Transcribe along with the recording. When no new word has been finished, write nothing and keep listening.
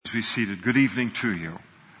Be seated. Good evening to you.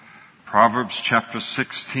 Proverbs chapter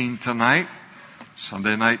 16 tonight.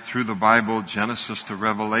 Sunday night through the Bible, Genesis to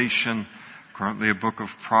Revelation, currently a book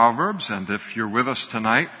of Proverbs. And if you're with us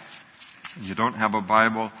tonight and you don't have a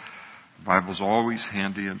Bible, the Bible's always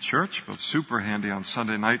handy in church, but super handy on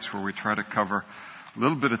Sunday nights where we try to cover a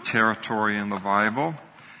little bit of territory in the Bible,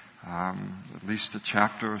 at least a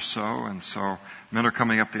chapter or so. And so men are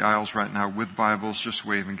coming up the aisles right now with Bibles. Just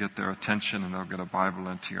wave and get their attention and they'll get a Bible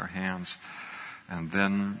into your hands. And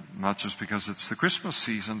then, not just because it's the Christmas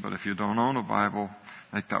season, but if you don't own a Bible,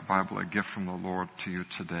 make that Bible a gift from the Lord to you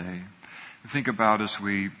today. Think about as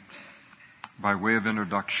we, by way of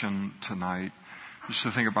introduction tonight, just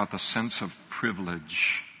to think about the sense of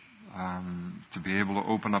privilege, to be able to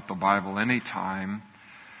open up the Bible anytime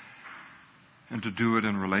and to do it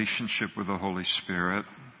in relationship with the Holy Spirit,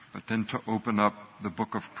 but then to open up the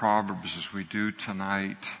book of Proverbs as we do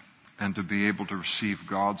tonight and to be able to receive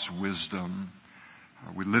God's wisdom.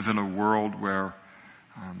 We live in a world where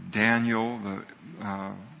Daniel,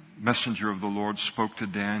 the messenger of the Lord, spoke to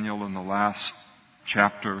Daniel in the last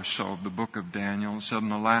chapter or so of the book of Daniel and said, in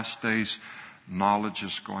the last days, knowledge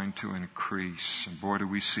is going to increase. And boy, do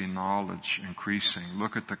we see knowledge increasing.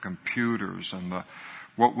 Look at the computers and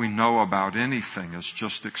what we know about anything is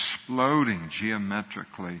just exploding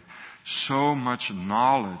geometrically. So much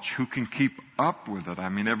knowledge. Who can keep up with it? I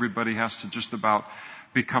mean, everybody has to just about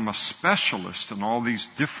become a specialist in all these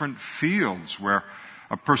different fields where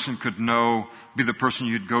a person could be the person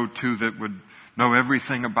you'd go to that would know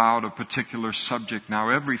everything about a particular subject. Now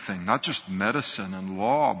everything, not just medicine and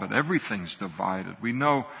law, but everything's divided. We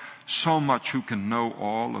know so much who can know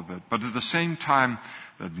all of it. But at the same time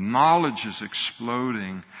that knowledge is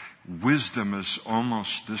exploding, wisdom is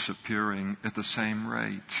almost disappearing at the same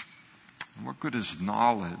rate. And what good is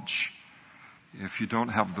knowledge if you don't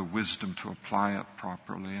have the wisdom to apply it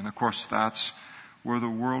properly? And of course, that's where the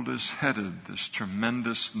world is headed, this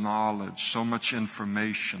tremendous knowledge, so much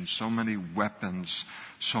information, so many weapons,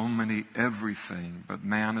 so many everything. But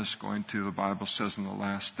man is going to, the Bible says in the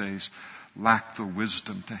last days, lack the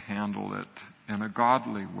wisdom to handle it in a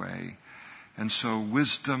godly way. And so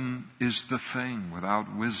wisdom is the thing.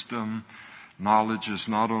 Without wisdom, knowledge is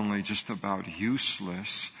not only just about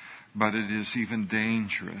useless, but it is even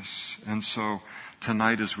dangerous. And so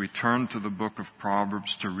tonight as we turn to the book of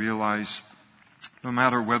Proverbs to realize no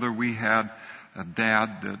matter whether we had a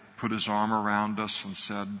dad that put his arm around us and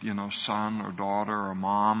said, son or daughter or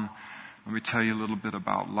mom, let me tell you a little bit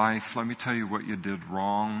about life. Let me tell you what you did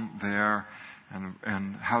wrong there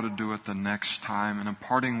and how to do it the next time. And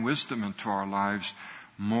imparting wisdom into our lives,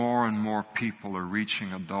 more and more people are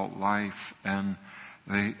reaching adult life and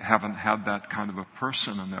they haven't had that kind of a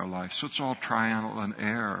person in their life. So it's all trial and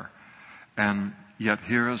error. And yet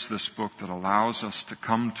here is this book that allows us to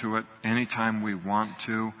come to it anytime we want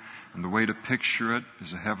to. And the way to picture it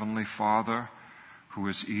is a Heavenly Father who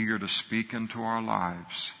is eager to speak into our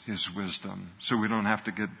lives His wisdom. So we don't have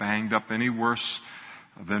to get banged up any worse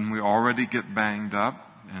than we already get banged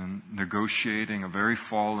up in negotiating a very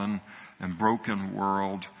fallen and broken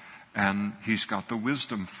world. And He's got the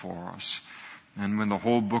wisdom for us. And when the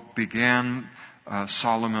whole book began,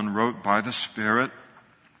 Solomon wrote by the Spirit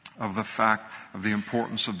of the fact of the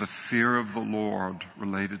importance of the fear of the Lord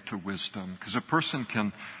related to wisdom. Because a person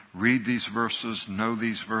can read these verses, know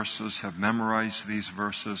these verses, have memorized these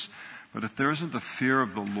verses, but if there isn't the fear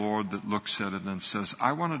of the Lord that looks at it and says,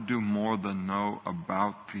 I want to do more than know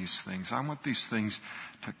about these things. I want these things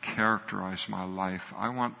to characterize my life. I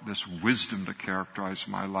want this wisdom to characterize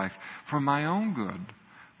my life for my own good,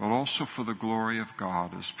 but also for the glory of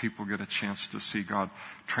God as people get a chance to see God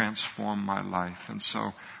transform my life. And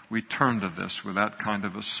so we turn to this with that kind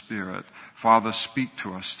of a spirit. Father, speak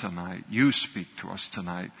to us tonight. You speak to us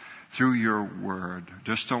tonight through your word.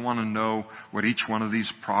 Just don't want to know what each one of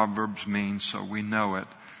these proverbs means so we know it,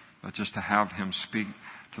 but just to have Him speak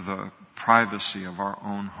to the privacy of our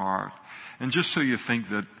own heart. And just so you think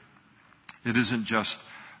that it isn't just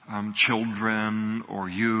children or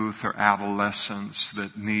youth or adolescents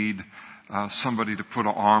that need somebody to put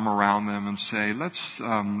an arm around them and say, let's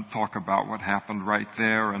talk about what happened right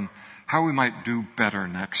there and how we might do better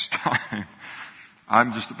next time.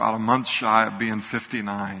 I'm just about a month shy of being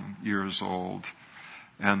 59 years old.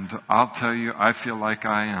 And I'll tell you, I feel like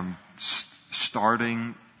I am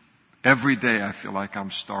starting, every day I feel like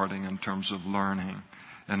I'm starting in terms of learning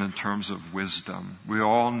and in terms of wisdom. We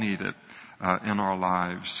all need it in our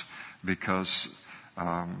lives because,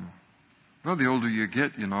 the older you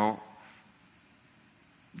get, you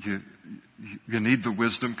need the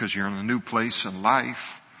wisdom because you're in a new place in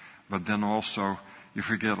life, but then also you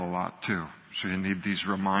forget a lot too. So you need these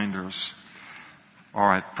reminders. All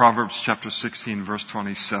right, Proverbs chapter 16, verse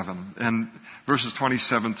 27. And verses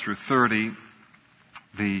 27 through 30,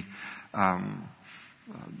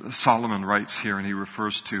 Solomon writes here, and he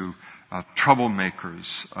refers to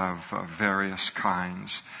troublemakers of various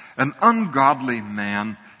kinds. An ungodly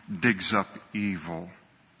man digs up evil.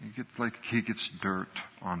 He gets dirt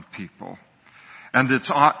on people. And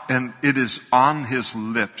it is on his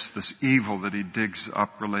lips, this evil that he digs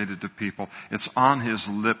up related to people. It's on his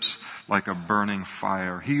lips like a burning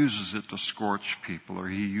fire. He uses it to scorch people, or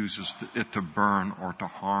he uses it to burn or to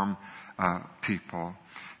harm people.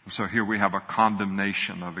 And so here we have a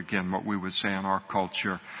condemnation of, again, what we would say in our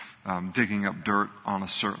culture, digging up dirt on a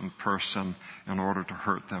certain person in order to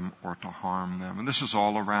hurt them or to harm them. And this is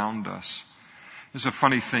all around us. It's a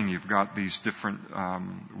funny thing. You've got these different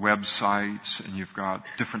websites, and you've got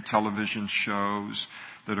different television shows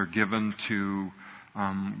that are given to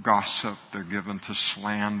gossip. They're given to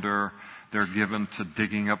slander. They're given to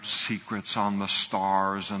digging up secrets on the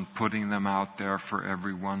stars and putting them out there for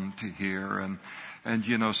everyone to hear. And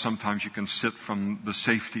you know, sometimes you can sit from the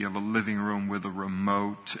safety of a living room with a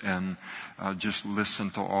remote and just listen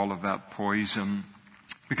to all of that poison,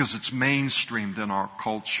 because it's mainstreamed in our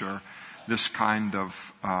culture. This kind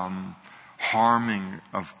of harming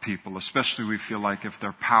of people, especially we feel like if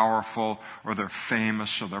they're powerful or they're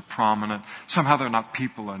famous or they're prominent, somehow they're not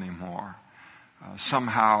people anymore.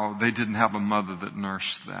 Somehow they didn't have a mother that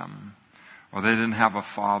nursed them, or they didn't have a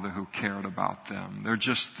father who cared about them. They're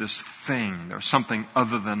just this thing. They're something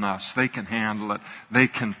other than us. They can handle it. They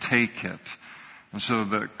can take it. And so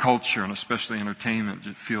the culture, and especially entertainment,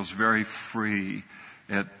 it feels very free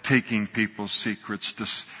at taking people's secrets,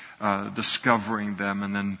 discovering them,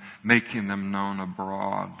 and then making them known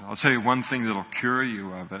abroad. I'll tell you one thing that'll cure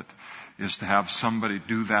you of it is to have somebody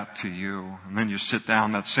do that to you. And then you sit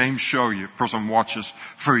down, that same show your person watches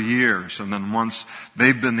for years, and then once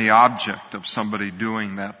they've been the object of somebody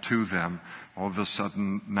doing that to them, all of a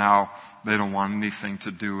sudden now they don't want anything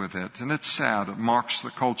to do with it. And it's sad. It marks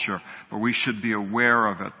the culture. But we should be aware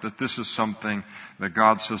of it, that this is something that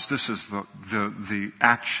God says, this is the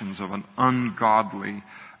actions of an ungodly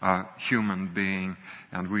human being,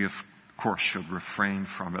 and we of course should refrain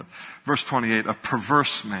from it. Verse 28, a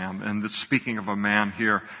perverse man, and speaking of a man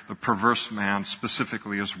here, the perverse man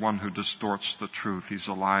specifically is one who distorts the truth. He's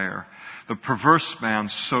a liar. The perverse man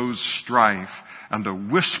sows strife, and a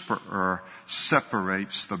whisperer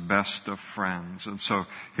separates the best of friends. And so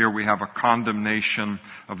here we have a condemnation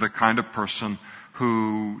of the kind of person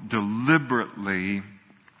who deliberately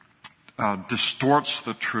distorts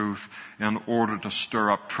the truth in order to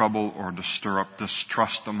stir up trouble or to stir up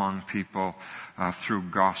distrust among people through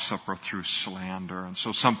gossip or through slander. And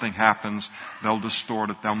so something happens, they'll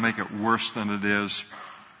distort it, they'll make it worse than it is,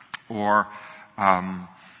 or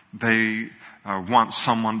they want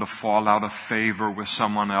someone to fall out of favor with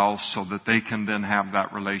someone else so that they can then have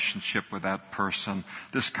that relationship with that person.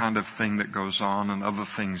 This kind of thing that goes on, and other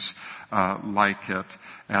things like it.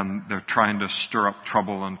 And they're trying to stir up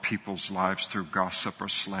trouble in people's lives through gossip or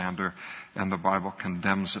slander. And the Bible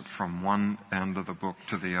condemns it from one end of the book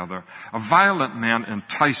to the other. A violent man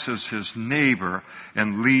entices his neighbor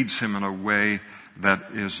and leads him in a way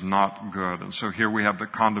that is not good. And so here we have the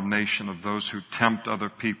condemnation of those who tempt other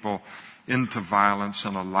people into violence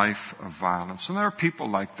and a life of violence. And there are people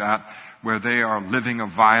like that where they are living a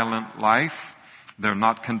violent life. They're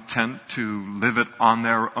not content to live it on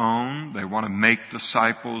their own. They want to make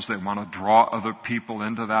disciples. They want to draw other people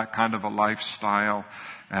into that kind of a lifestyle.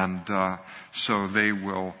 And so they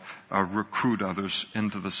will recruit others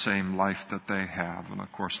into the same life that they have. And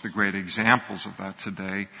of course, the great examples of that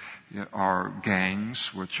today are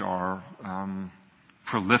gangs, which are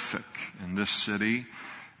prolific in this city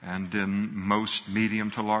and in most medium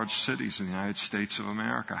to large cities in the United States of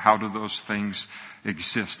America. How do those things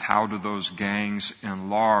exist? How do those gangs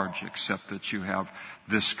enlarge, except that you have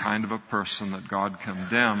this kind of a person that God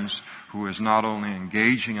condemns, who is not only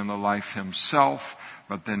engaging in the life himself,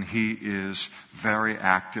 but then he is very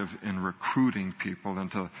active in recruiting people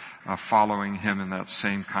into following him in that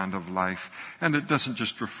same kind of life. And it doesn't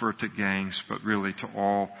just refer to gangs, but really to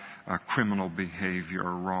all criminal behavior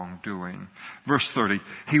or wrongdoing. Verse 30,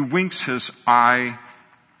 he winks his eye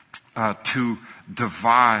to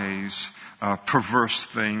devise perverse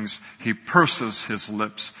things. He purses his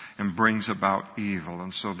lips and brings about evil.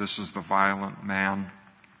 And so this is the violent man.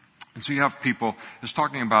 And so you have people, it's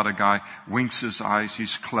talking about a guy, winks his eyes,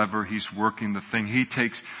 he's clever, he's working the thing. He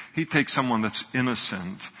takes someone that's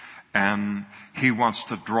innocent And he wants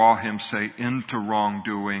to draw him, say, into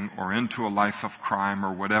wrongdoing or into a life of crime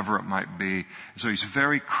or whatever it might be. So he's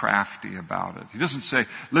very crafty about it. He doesn't say,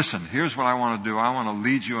 listen, here's what I want to do. I want to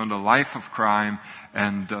lead you into a life of crime,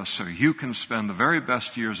 and so you can spend the very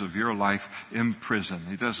best years of your life in prison.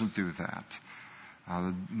 He doesn't do that.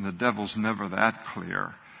 The devil's never that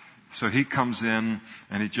clear. So he comes in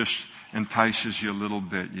and he just entices you a little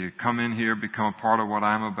bit. You come in here, become a part of what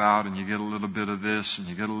I'm about, and you get a little bit of this and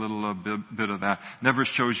you get a little bit of that. Never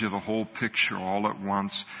shows you the whole picture all at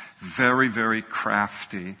once. Very, very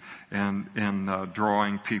crafty in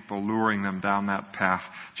drawing people, luring them down that path,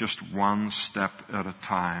 just one step at a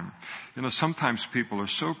time. You know, sometimes people are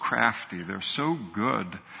so crafty, they're so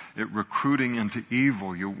good at recruiting into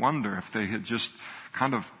evil, you wonder if they had just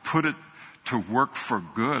kind of put it to work for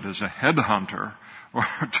good as a headhunter, or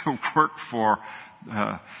to work for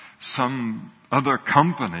some other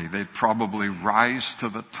company, they'd probably rise to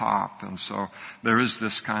the top. And so there is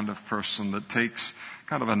this kind of person that takes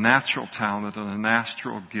kind of a natural talent and a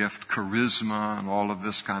natural gift, charisma and all of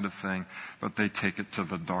this kind of thing, but they take it to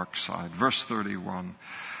the dark side. Verse 31,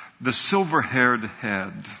 the silver-haired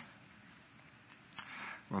head.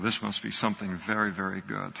 Well, this must be something very, very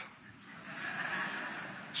good.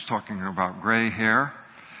 It's talking about gray hair.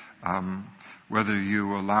 Whether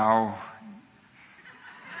you allow...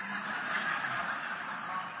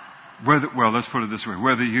 let's put it this way.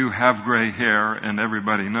 Whether you have gray hair and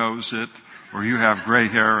everybody knows it, or you have gray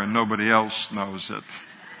hair and nobody else knows it.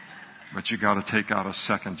 But you got to take out a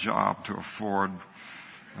second job to afford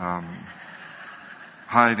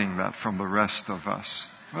hiding that from the rest of us.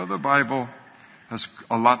 Well, the Bible has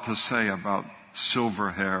a lot to say about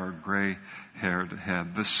silver hair, gray-haired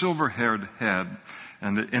head. The silver-haired head,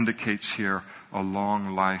 and it indicates here a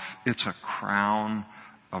long life. It's a crown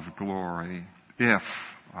of glory.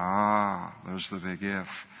 If, there's the big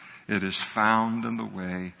if, it is found in the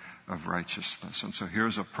way of righteousness. And so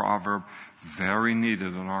here's a proverb very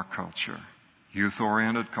needed in our culture,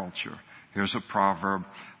 youth-oriented culture. Here's a proverb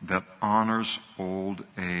that honors old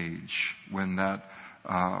age. When that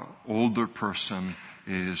older person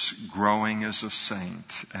is growing as a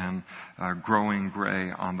saint and growing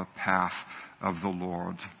gray on the path of the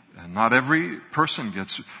Lord. And not every person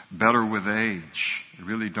gets better with age. They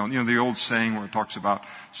really don't. You know, the old saying where it talks about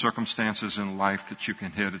circumstances in life that you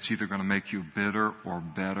can hit, it's either going to make you bitter or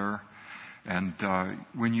better. And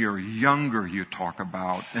when you're younger, you talk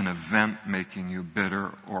about an event making you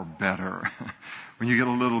bitter or better. When you get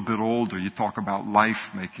a little bit older, you talk about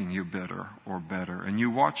life making you bitter or better. And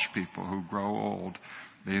you watch people who grow old.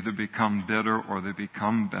 They either become bitter or they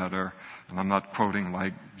become better. And I'm not quoting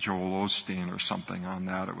like Joel Osteen or something on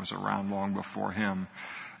that. It was around long before him.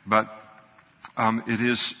 But it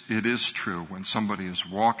is true. When somebody is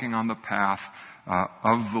walking on the path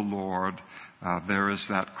of the Lord, there is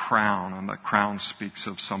that crown, and that crown speaks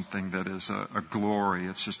of something that is a glory.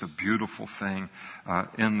 It's just a beautiful thing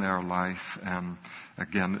in their life. And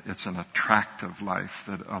again, it's an attractive life,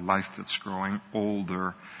 a life that's growing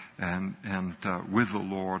older and with the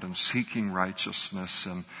Lord and seeking righteousness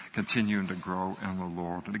and continuing to grow in the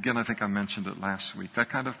Lord. And again, I think I mentioned it last week. That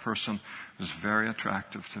kind of person is very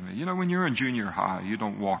attractive to me. You know, when you're in junior high, you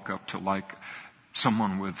don't walk up to like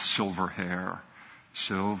someone with silver hair.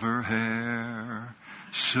 Silver hair,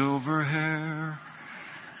 silver hair.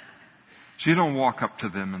 So you don't walk up to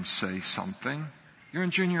them and say something. You're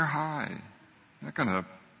in junior high. You're not going to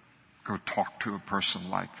go talk to a person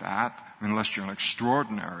like that, unless you're an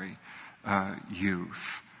extraordinary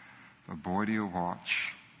youth. But boy, do you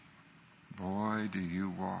watch. Boy, do you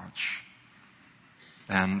watch.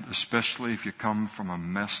 And especially if you come from a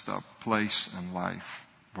messed up place in life,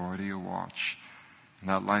 boy, do you watch. And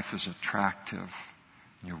that life is attractive.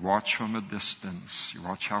 You watch from a distance. You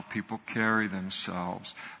watch how people carry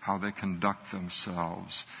themselves, how they conduct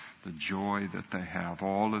themselves, the joy that they have,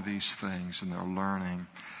 all of these things, and they're learning.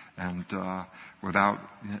 And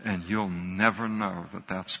you'll never know that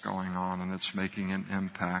that's going on and it's making an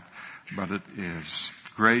impact, but it is.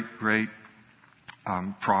 Great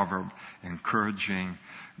proverb encouraging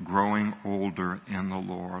growing older in the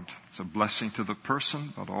Lord. It's a blessing to the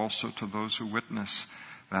person, but also to those who witness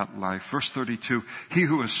that life. Verse 32, he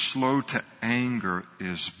who is slow to anger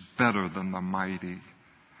is better than the mighty,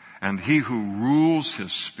 and he who rules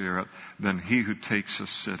his spirit than he who takes a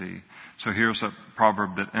city. So here's a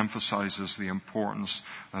proverb that emphasizes the importance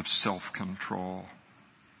of self-control.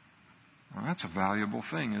 Well, that's a valuable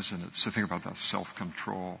thing, isn't it? So think about that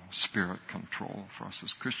self-control, spirit control for us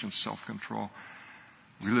as Christians, self-control.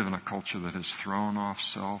 We live in a culture that has thrown off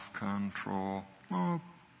self-control,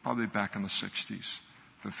 probably back in the 60s.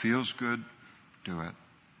 If it feels good, do it.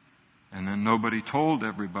 And then nobody told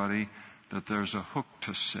everybody that there's a hook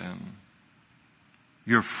to sin.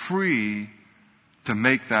 You're free to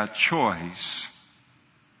make that choice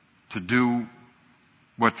to do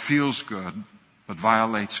what feels good but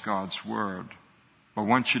violates God's word. But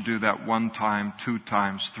once you do that 1 time, 2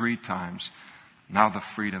 times, 3 times, now the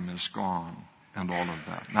freedom is gone and all of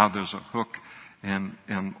that. Now there's a hook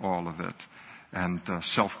in all of it. And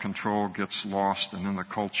self-control gets lost, and in the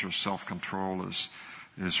culture, self-control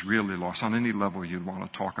is really lost on any level you'd want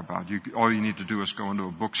to talk about. All you need to do is go into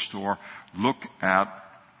a bookstore, look at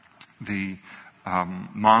the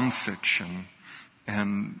nonfiction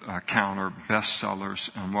and counter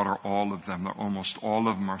bestsellers, and what are all of them? Almost all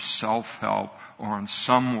of them are self-help or in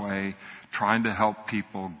some way trying to help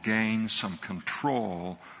people gain some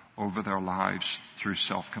control over their lives through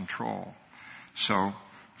self-control. So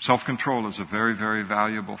self-control is a very, very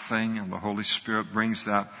valuable thing, and the Holy Spirit brings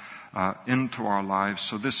that into our lives.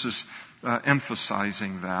 So this is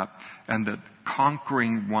emphasizing that, and that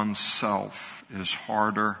conquering oneself is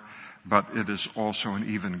harder, but it is also an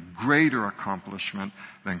even greater accomplishment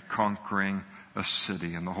than conquering a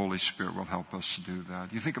city, and the Holy Spirit will help us do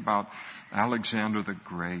that. You think about Alexander the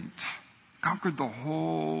Great, conquered the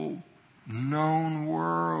whole known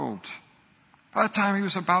world. By the time he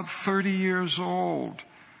was about 30 years old.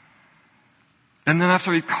 And then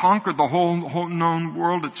after he conquered the whole known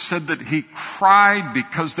world, it said that he cried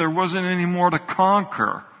because there wasn't any more to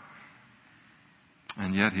conquer.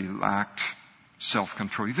 And yet he lacked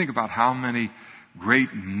self-control. You think about how many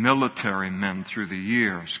great military men through the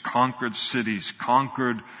years conquered cities,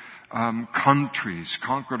 conquered countries,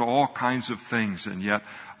 conquered all kinds of things, and yet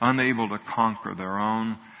unable to conquer their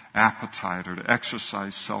own appetite or to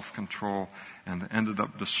exercise self-control, and ended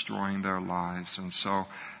up destroying their lives. And so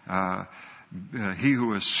he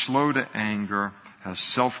who is slow to anger, has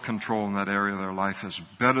self-control in that area of their life, is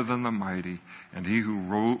better than the mighty, and he who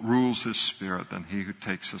rules his spirit than he who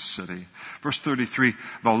takes a city. Verse 33,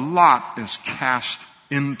 the lot is cast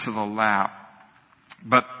into the lap,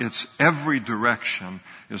 but its every direction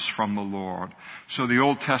is from the Lord. So the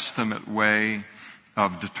Old Testament way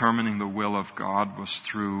of determining the will of God was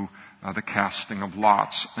through the casting of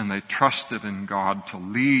lots, and they trusted in God to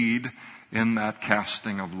lead in that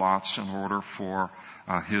casting of lots in order for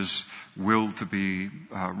His will to be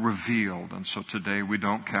revealed. And so today we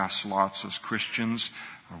don't cast lots as Christians.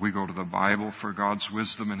 We go to the Bible for God's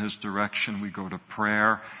wisdom and His direction. We go to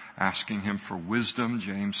prayer, asking Him for wisdom.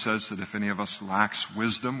 James says that if any of us lacks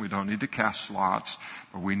wisdom, we don't need to cast lots,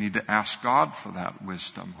 but we need to ask God for that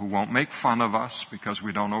wisdom, who won't make fun of us because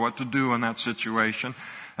we don't know what to do in that situation.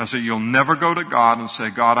 And so you'll never go to God and say,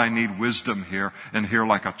 God, I need wisdom here, and hear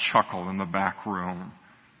like a chuckle in the back room.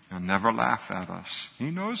 And never laugh at us.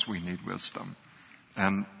 He knows we need wisdom.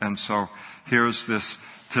 And so here's this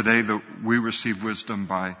today, that we receive wisdom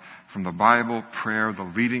from the Bible, prayer, the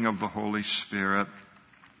leading of the Holy Spirit.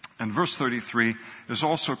 And verse 33 is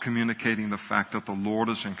also communicating the fact that the Lord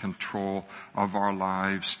is in control of our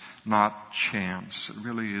lives, not chance. It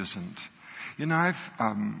really isn't. You know, I've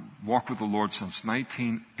walked with the Lord since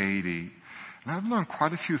 1980, and I've learned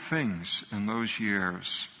quite a few things in those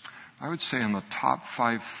years. I would say in the top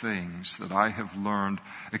 5 things that I have learned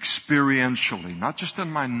experientially, not just in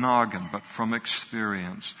my noggin, but from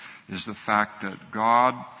experience, is the fact that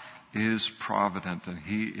God is provident and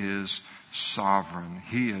He is sovereign.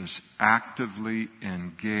 He is actively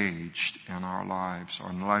engaged in our lives.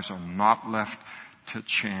 Our lives are not left to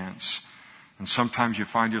chance. And sometimes you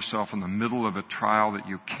find yourself in the middle of a trial that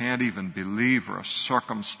you can't even believe, or a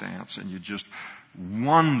circumstance, and you just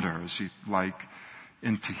wonder, is he like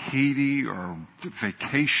in Tahiti or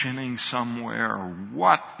vacationing somewhere, or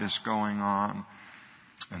what is going on?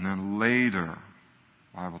 And then later,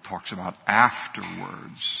 the Bible talks about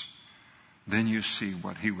afterwards, then you see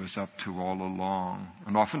what He was up to all along.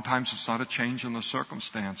 And oftentimes it's not a change in the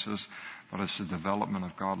circumstances, but it's the development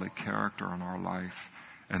of godly character in our life.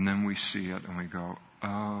 And then we see it and we go,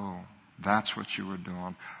 oh, that's what you were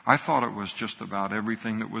doing. I thought it was just about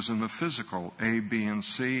everything that was in the physical, A, B, and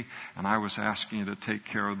C, and I was asking you to take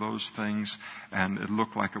care of those things, and it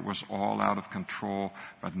looked like it was all out of control.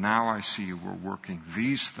 But now I see you were working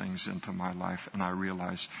these things into my life, and I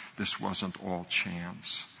realize this wasn't all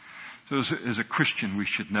chance. So as a Christian, we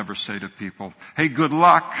should never say to people, hey, good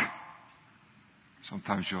luck.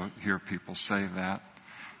 Sometimes you'll hear people say that,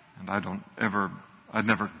 and I'd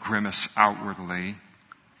never grimace outwardly.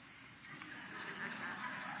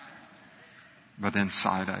 But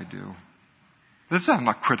inside I do. I'm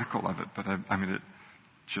not critical of it, but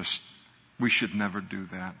we should never do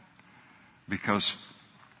that. Because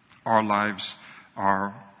our lives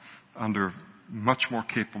are under much more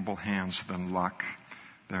capable hands than luck.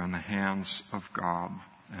 They're in the hands of God.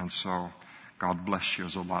 And so God bless you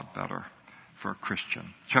is a lot better for a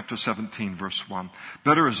Christian. Chapter 17, verse 1.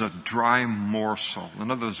 Better is a dry morsel.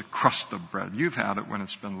 In other words, a crust of bread. You've had it when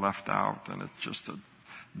it's been left out and it's just as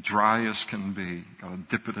dry as can be. You've got to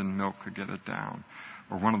dip it in milk to get it down.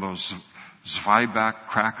 Or one of those Zwieback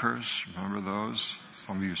crackers. Remember those?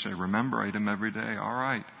 Some of you say, remember, I eat them every day. All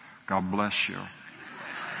right. God bless you.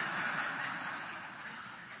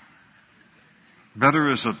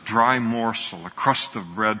 Better is a dry morsel, a crust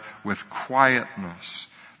of bread with quietness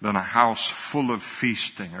than a house full of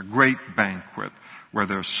feasting, a great banquet where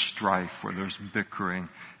there's strife, where there's bickering,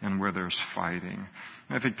 and where there's fighting.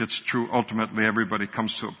 I think that's true. Ultimately, everybody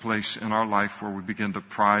comes to a place in our life where we begin to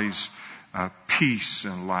prize peace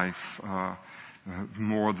in life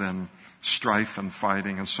more than strife and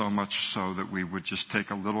fighting, and so much so that we would just take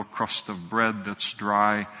a little crust of bread that's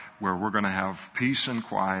dry where we're going to have peace and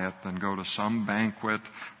quiet than go to some banquet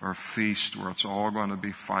or feast where it's all going to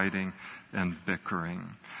be fighting and bickering.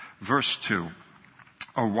 Verse 2,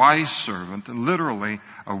 a wise servant, and literally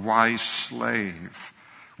a wise slave,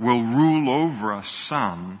 will rule over a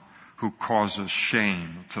son who causes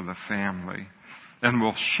shame to the family, and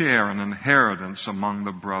will share an inheritance among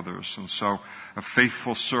the brothers. And so a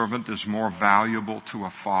faithful servant is more valuable to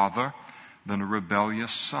a father than a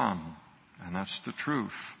rebellious son. And that's the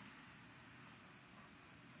truth.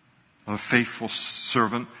 A faithful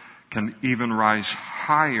servant can even rise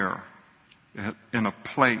higher in a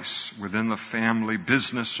place within the family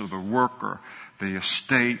business or the work or the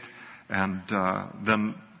estate and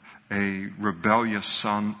then a rebellious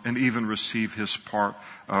son, and even receive his part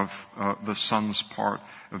of the son's part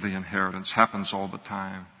of the inheritance. Happens all the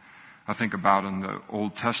time. I think about in the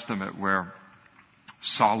Old Testament where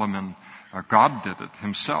Solomon, God did it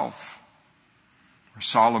himself.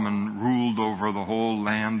 Solomon ruled over the whole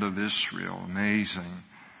land of Israel. Amazing.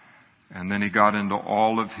 And then he got into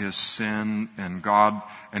all of his sin and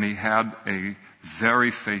he had a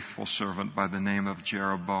very faithful servant by the name of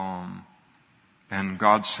Jeroboam. And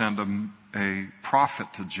God sent a prophet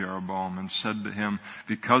to Jeroboam and said to him,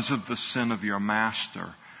 because of the sin of your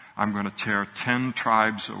master, I'm going to tear 10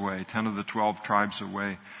 tribes away, 10 of the 12 tribes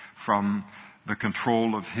away from the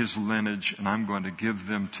control of his lineage, and I'm going to give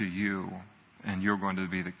them to you. And you're going to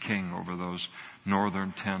be the king over those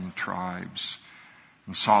northern 10 tribes.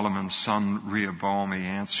 And Solomon's son Rehoboam, he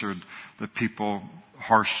answered the people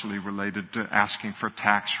harshly related to asking for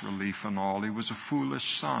tax relief and all. He was a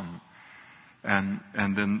foolish son. And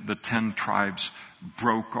then the 10 tribes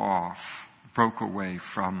broke away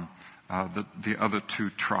from the other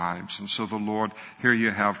 2 tribes. And so the Lord, here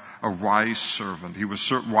you have a wise servant. He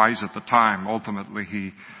was wise at the time. Ultimately,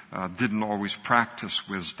 he didn't always practice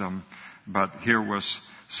wisdom. But here was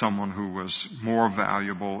someone who was more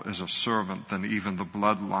valuable as a servant than even the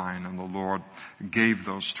bloodline. And the Lord gave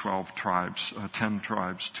those 10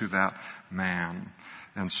 tribes to that man.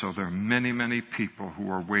 And so there are many, many people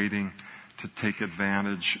who are waiting to take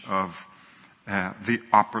advantage of the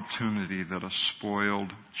opportunity that a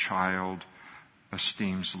spoiled child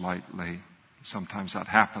esteems lightly. Sometimes that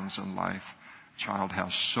happens in life. A child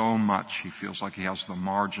has so much, he feels like he has the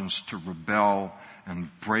margins to rebel and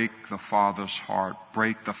break the father's heart,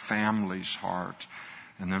 break the family's heart.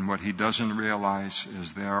 And then what he doesn't realize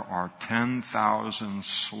is there are 10,000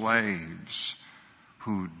 slaves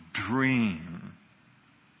who dream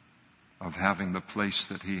of having the place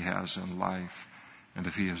that he has in life. And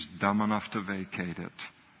if he is dumb enough to vacate it,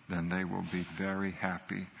 then they will be very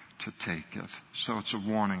happy to take it. So it's a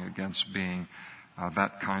warning against being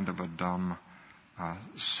that kind of a dumb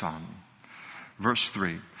son. Verse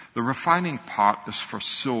 3, the refining pot is for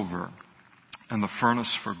silver and the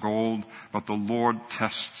furnace for gold, but the Lord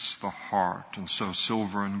tests the heart. And so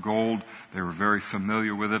silver and gold, they were very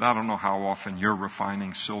familiar with it. I don't know how often you're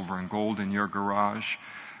refining silver and gold in your garage.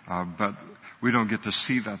 But we don't get to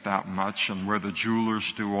see that much, and where the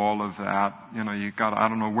jewelers do all of that, I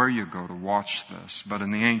don't know where you go to watch this, but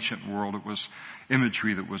in the ancient world it was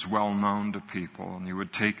imagery that was well known to people, and you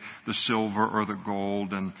would take the silver or the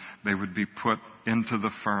gold and they would be put into the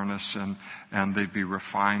furnace and they'd be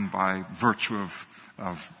refined by virtue of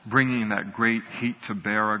bringing that great heat to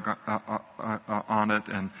bear on it,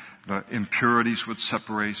 and the impurities would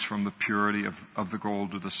separate from the purity of the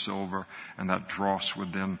gold or the silver, and that dross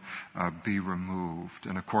would then be removed.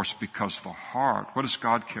 And of course, because the heart, what does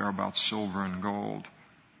God care about silver and gold?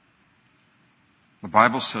 The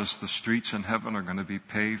Bible says the streets in heaven are going to be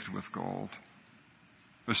paved with gold.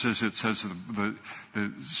 It says the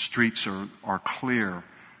streets are clear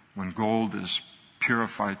when gold is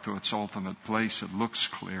purified to its ultimate place. It looks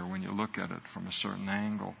clear when you look at it from a certain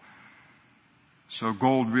angle. So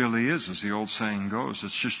gold really is, as the old saying goes,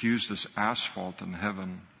 it's just used as asphalt in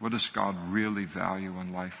heaven. What does God really value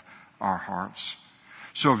in life? Our hearts.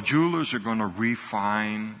 So if jewelers are going to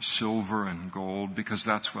refine silver and gold, because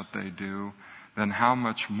that's what they do, then how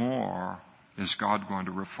much more is God going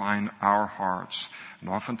to refine our hearts? And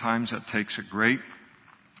oftentimes that takes a great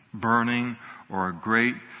burning or a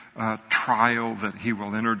great trial that He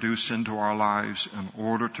will introduce into our lives in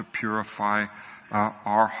order to purify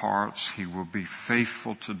our hearts. He will be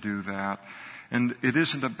faithful to do that. And it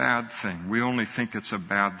isn't a bad thing. We only think it's a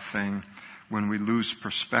bad thing when we lose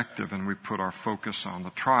perspective and we put our focus on the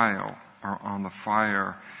trial or on the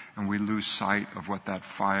fire, and we lose sight of what that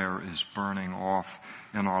fire is burning off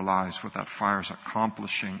in our lives, what that fire is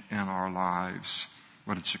accomplishing in our lives,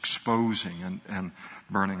 what it's exposing and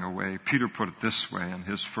burning away. Peter put it this way in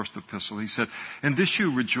his first epistle. He said, "In this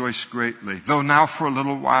you rejoice greatly, though now for a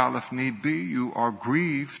little while, if need be, you are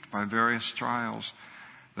grieved by various trials,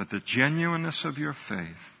 that the genuineness of your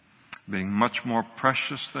faith, being much more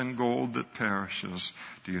precious than gold that perishes."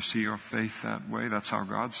 Do you see your faith that way? That's how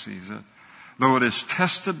God sees it. "Though it is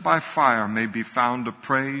tested by fire, may be found to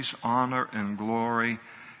praise, honor, and glory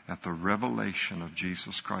at the revelation of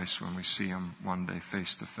Jesus Christ when we see Him one day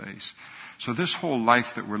face to face." So this whole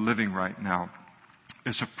life that we're living right now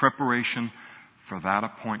is a preparation for that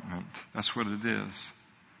appointment. That's what it is.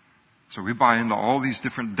 So we buy into all these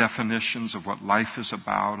different definitions of what life is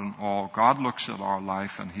about and all. God looks at our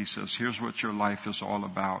life and He says, here's what your life is all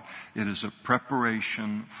about. It is a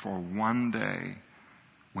preparation for one day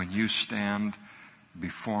when you stand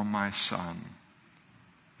before my Son,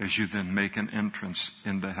 as you then make an entrance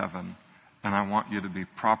into heaven. And I want you to be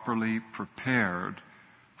properly prepared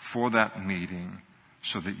for that meeting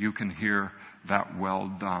so that you can hear that well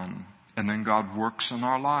done. And then God works in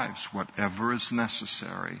our lives, whatever is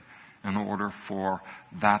necessary, in order for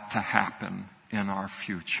that to happen in our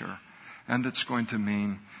future. And it's going to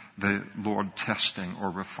mean the Lord testing or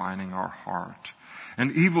refining our heart.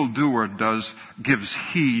 An evildoer gives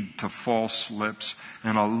heed to false lips,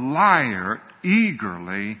 and a liar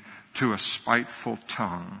eagerly to a spiteful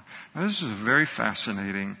tongue. Now, this is a very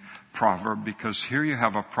fascinating proverb, because here you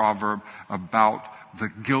have a proverb about the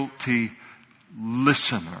guilty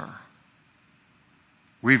listener.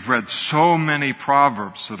 We've read so many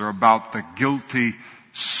proverbs that are about the guilty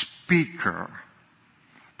speaker.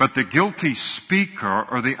 But the guilty speaker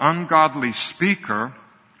or the ungodly speaker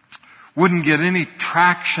wouldn't get any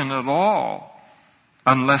traction at all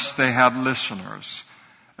unless they had listeners,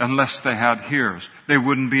 unless they had hearers. They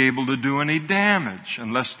wouldn't be able to do any damage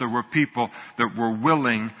unless there were people that were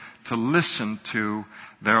willing to listen to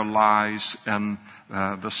their lies and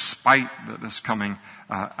the spite that is coming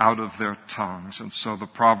out of their tongues. And so the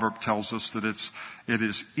proverb tells us that it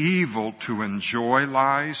is evil to enjoy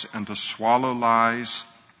lies and to swallow lies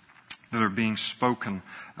that are being spoken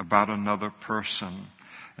about another person.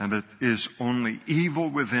 And it is only evil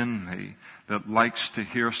within me that likes to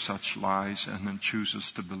hear such lies and then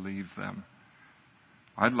chooses to believe them.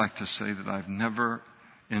 I'd like to say that I've never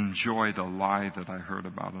enjoyed a lie that I heard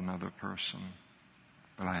about another person,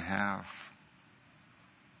 but I have.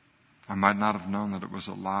 I might not have known that it was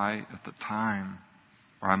a lie at the time,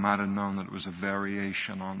 or I might have known that it was a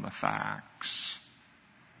variation on the facts.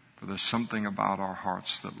 But there's something about our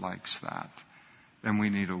hearts that likes that, and we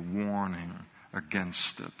need a warning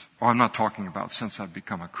against it. Oh, I'm not talking about since I've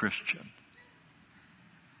become a Christian.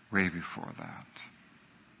 Way before that.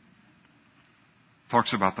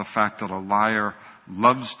 Talks about the fact that a liar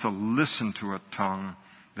loves to listen to a tongue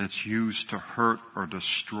that's used to hurt or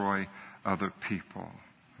destroy other people.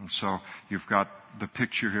 And so you've got the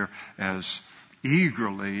picture here as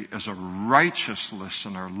eagerly as a righteous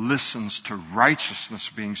listener listens to righteousness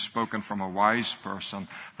being spoken from a wise person,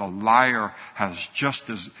 the liar is just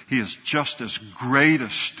as great a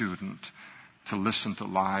student to listen to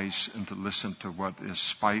lies and to listen to what is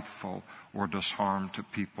spiteful or does harm to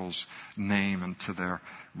people's name and to their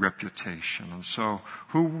reputation. And so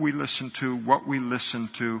who we listen to, what we listen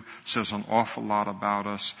to, says an awful lot about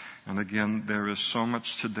us. And again, there is so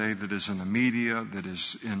much today that is in the media, that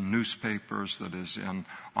is in newspapers, that is in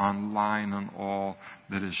online and all,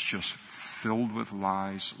 that is just filled with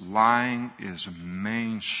lies. Lying is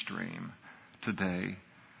mainstream today.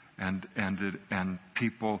 And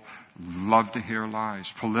people love to hear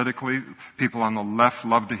lies. Politically, people on the left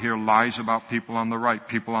love to hear lies about people on the right.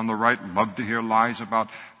 People on the right love to hear lies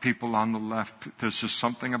about people on the left. There's just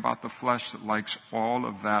something about the flesh that likes all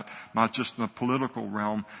of that, not just in the political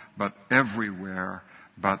realm, but everywhere.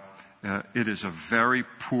 But it is a very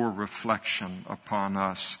poor reflection upon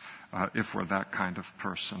us if we're that kind of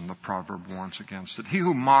person. The proverb warns against it. He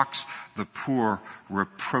who mocks the poor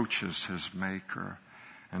reproaches his maker,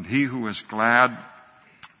 and he who is glad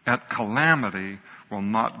at calamity will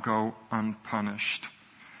not go unpunished.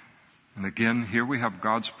 And again, here we have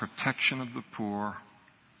God's protection of the poor.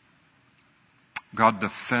 God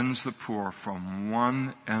defends the poor from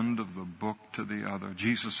one end of the book to the other.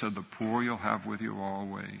 Jesus said, the poor you'll have with you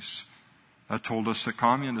always. That told us that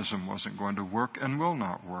communism wasn't going to work and will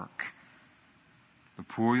not work. The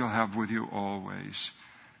poor you'll have with you always.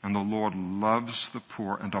 And the Lord loves the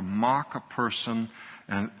poor. And to mock a person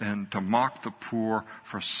and to mock the poor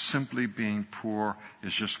for simply being poor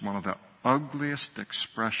is just one of the ugliest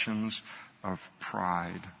expressions of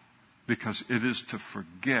pride. Because it is to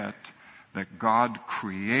forget that God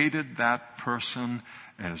created that person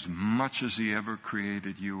as much as he ever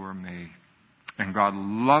created you or me. And God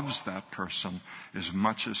loves that person as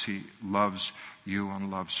much as he loves you and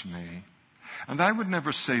loves me. And I would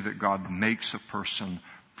never say that God makes a person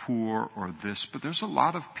poor or this, but there's a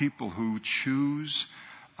lot of people who choose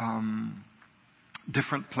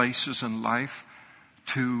different places in life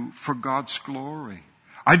for God's glory.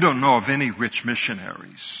 I don't know of any rich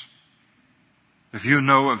missionaries. If you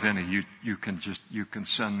know of any, you can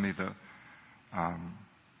send me the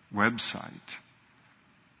website.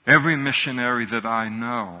 Every missionary that I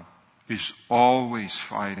know is always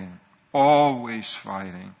fighting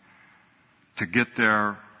to get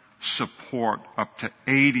their support up to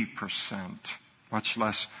 80%, much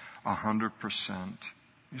less 100%.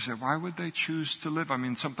 You say, why would they choose to live? I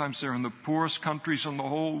mean, sometimes they're in the poorest countries in the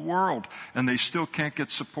whole world, and they still can't get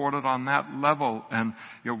supported on that level. And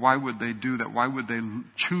why would they do that? Why would they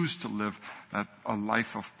choose to live a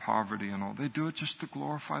life of poverty and all? They do it just to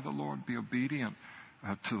glorify the Lord, be obedient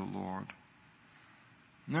to the Lord.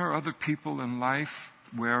 And there are other people in life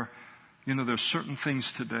where, there's certain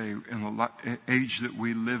things today in the age that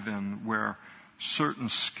we live in where certain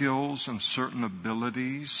skills and certain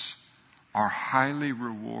abilities are highly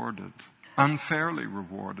rewarded, unfairly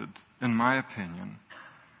rewarded, in my opinion.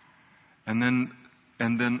 And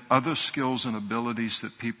then other skills and abilities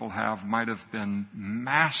that people have might have been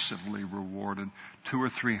massively rewarded 200 or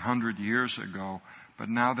 300 years ago, but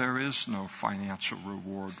now there is no financial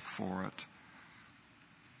reward for it.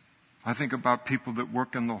 I think about people that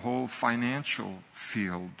work in the whole financial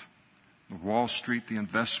field, the Wall Street, the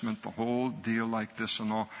investment, the whole deal like this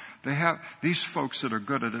and all. These folks that are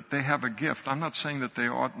good at it, they have a gift. I'm not saying that they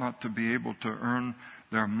ought not to be able to earn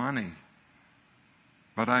their money.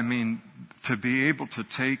 But I mean, to be able to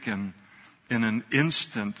take in an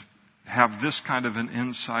instant, have this kind of an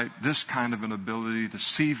insight, this kind of an ability to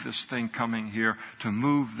see this thing coming here, to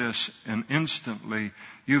move this, and instantly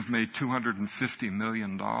you've made $250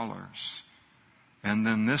 million. And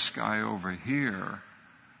then this guy over here,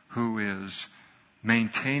 who is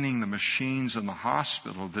maintaining the machines in the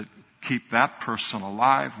hospital that keep that person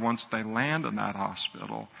alive once they land in that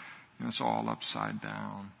hospital, it's all upside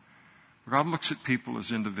down. God looks at people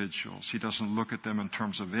as individuals. He doesn't look at them in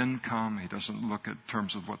terms of income. He doesn't look at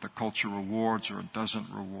terms of what the culture rewards or doesn't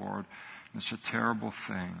reward. It's a terrible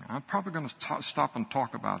thing. I'm probably going to stop and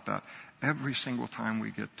talk about that every single time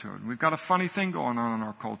we get to it. We've got a funny thing going on in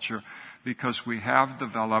our culture because we have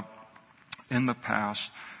developed in the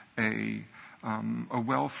past a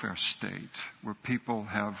welfare state where people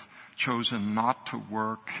have chosen not to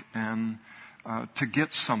work and to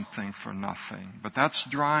get something for nothing. But that's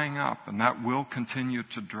drying up, and that will continue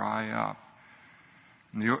to dry up.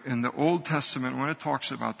 In the Old Testament, when it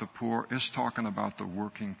talks about the poor, it's talking about the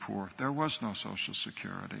working poor. There was no Social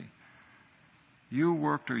Security. You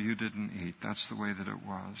worked or you didn't eat. That's the way that it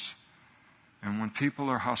was. And when people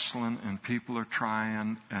are hustling and people are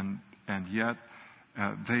trying, and yet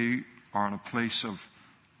they are in a place of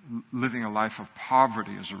living a life of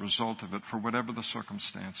poverty as a result of it, for whatever the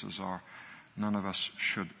circumstances are, none of us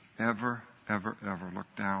should ever, ever, ever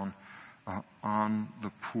look down on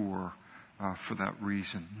the poor for that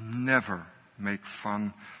reason. Never make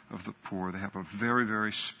fun of the poor. They have a very,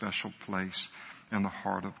 very special place in the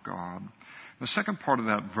heart of God. The second part of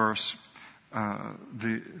that verse,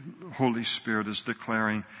 the Holy Spirit is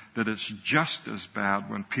declaring that it's just as bad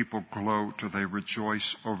when people gloat or they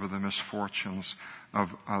rejoice over the misfortunes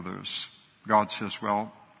of others. God says,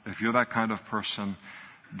 well, if you're that kind of person,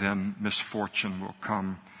 then misfortune will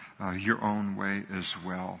come your own way as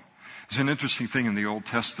well. It's an interesting thing in the Old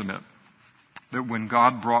Testament that when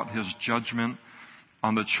God brought his judgment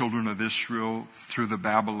on the children of Israel through the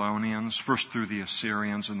Babylonians, first through the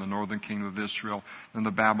Assyrians in the northern kingdom of Israel, then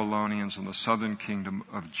the Babylonians in the southern kingdom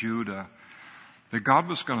of Judah, that God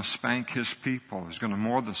was going to spank his people. He was going to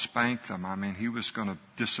more than spank them. I mean, he was going to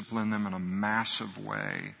discipline them in a massive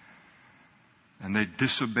way. And they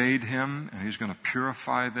disobeyed him, and he was going to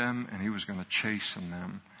purify them, and he was going to chasten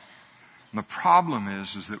them. And the problem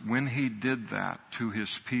is that when he did that to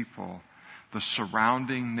his people, the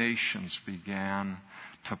surrounding nations began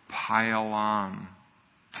to pile on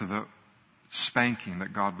to the spanking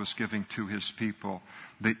that God was giving to his people.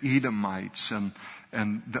 The Edomites and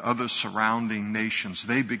the other surrounding nations,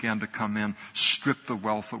 they began to come in, strip the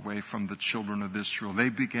wealth away from the children of Israel. They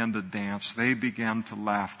began to dance. They began to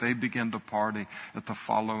laugh. They began to party at the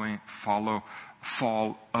fall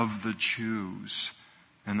of the Jews.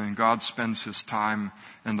 And then God spends his time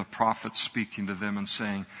in the prophets speaking to them and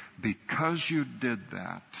saying, because you did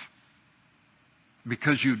that,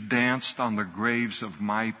 because you danced on the graves of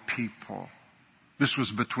my people, this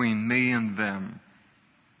was between me and them,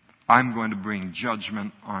 I'm going to bring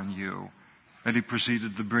judgment on you. And he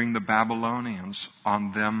proceeded to bring the Babylonians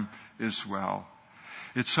on them as well.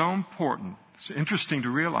 It's so important. It's interesting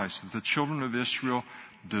to realize that the children of Israel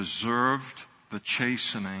deserved the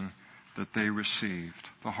chastening that they received,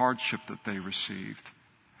 the hardship that they received.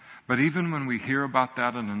 But even when we hear about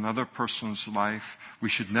that in another person's life, we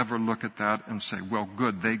should never look at that and say, well,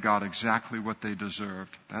 good, they got exactly what they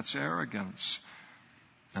deserved. That's arrogance.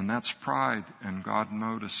 And that's pride, and God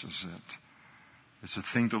notices it. It's a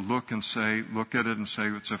thing to look at it and say,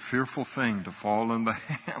 it's a fearful thing to fall in the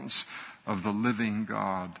hands of the living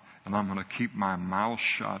God, and I'm going to keep my mouth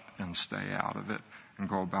shut and stay out of it and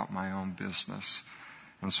go about my own business.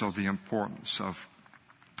 And so the importance of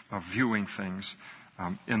viewing things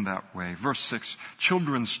in that way. Verse 6,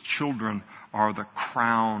 children's children are the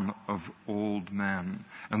crown of old men,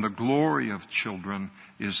 and the glory of children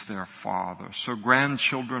is their father. So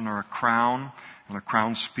grandchildren are a crown, and a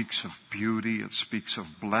crown speaks of beauty. It speaks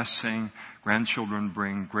of blessing. Grandchildren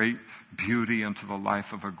bring great beauty into the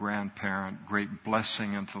life of a grandparent, great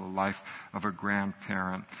blessing into the life of a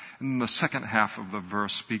grandparent. And the second half of the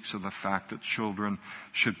verse speaks of the fact that children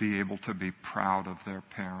should be able to be proud of their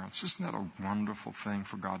parents. Isn't that a wonderful thing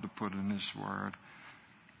for God to put in his word?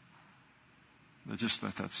 Just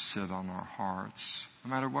let that sit on our hearts, no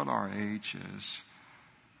matter what our age is.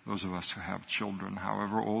 Those of us who have children,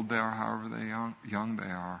 however old they are, however young they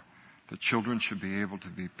are, the children should be able to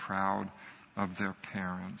be proud of their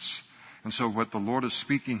parents. And so what the Lord is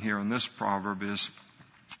speaking here in this proverb is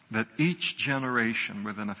that each generation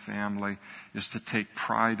within a family is to take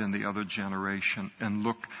pride in the other generation and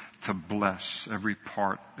look to bless every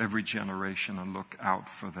generation, and look out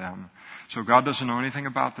for them. So God doesn't know anything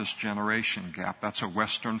about this generation gap. That's a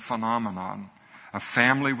Western phenomenon. A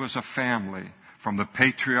family was a family. From the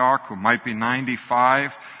patriarch who might be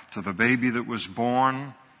 95 to the baby that was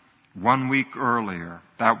born 1 week earlier.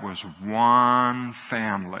 That was one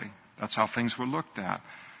family. That's how things were looked at.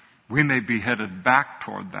 We may be headed back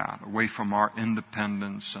toward that, away from our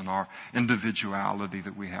independence and our individuality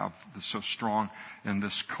that we have that's so strong in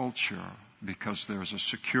this culture, because there's a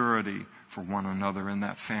security for one another in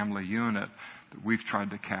that family unit that we've tried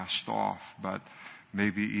to cast off. But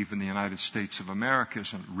maybe even the United States of America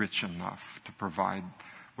isn't rich enough to provide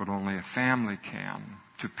what only a family can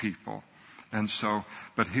to people. And so,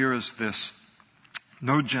 but here is this,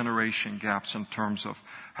 no generation gaps in terms of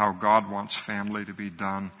how God wants family to be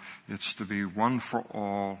done. It's to be one for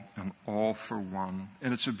all and all for one.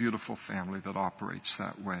 And it's a beautiful family that operates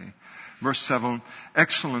that way. Verse 7,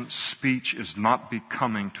 excellent speech is not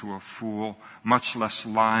becoming to a fool, much less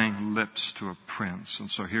lying lips to a prince. And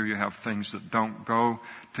so here you have things that don't go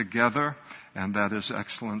together, and that is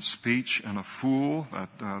excellent speech and a fool.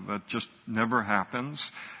 That just never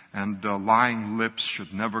happens. And lying lips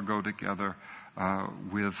should never go together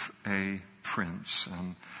with a prince,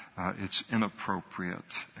 and it's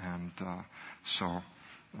inappropriate, and so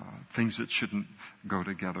things that shouldn't go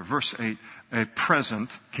together. Verse 8, a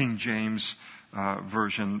present, King James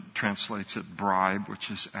Version translates it bribe, which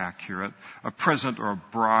is accurate. A present or a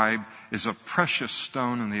bribe is a precious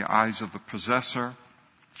stone in the eyes of the possessor.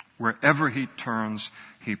 Wherever he turns,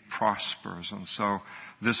 he prospers. And so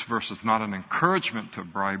this verse is not an encouragement to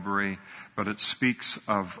bribery, but it speaks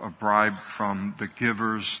of a bribe from the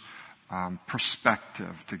giver's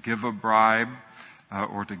perspective. To give a bribe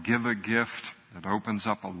or to give a gift, it opens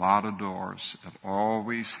up a lot of doors. It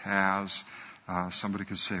always has. Somebody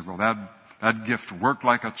could say, well, that gift worked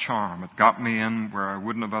like a charm. It got me in where I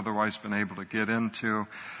wouldn't have otherwise been able to get into.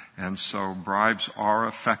 And so bribes are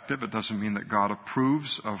effective. It doesn't mean that God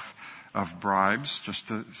approves of bribes,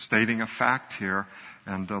 just stating a fact here.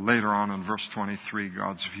 And later on in verse 23,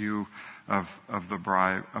 God's view of a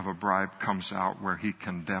bribe comes out where he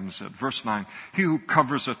condemns it. Verse 9, he who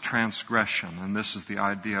covers a transgression, and this is the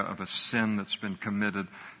idea of a sin that's been committed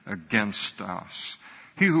against us.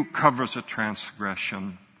 He who covers a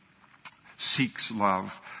transgression seeks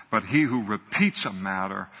love, but he who repeats a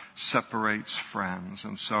matter separates friends.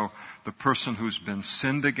 And so the person who's been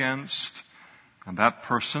sinned against, and that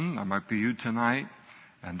person, that might be you tonight,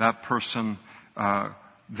 and that person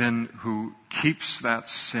then who keeps that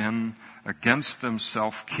sin against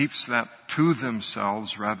themselves, keeps that to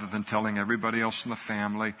themselves rather than telling everybody else in the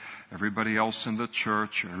family, everybody else in the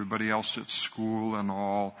church, everybody else at school and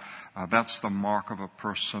all. That's the mark of a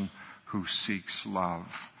person who seeks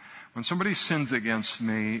love. When somebody sins against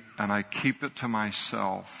me and I keep it to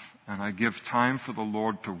myself and I give time for the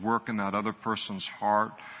Lord to work in that other person's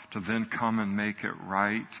heart to then come and make it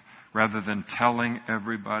right rather than telling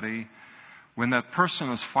everybody, when that person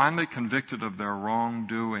is finally convicted of their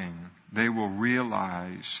wrongdoing, they will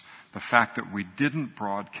realize the fact that we didn't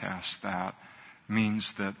broadcast that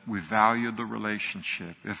means that we valued the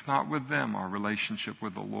relationship, if not with them, our relationship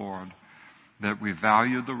with the Lord. That we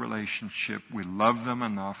valued the relationship, we loved them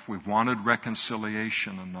enough, we wanted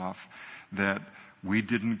reconciliation enough that we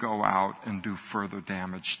didn't go out and do further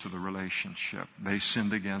damage to the relationship. They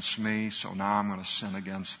sinned against me, so now I'm going to sin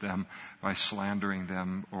against them by slandering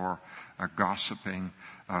them or gossiping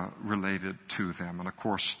related to them. And of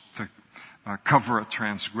course, to cover a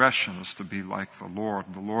transgression is to be like the Lord.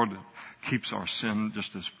 The Lord keeps our sin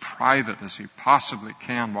just as private as he possibly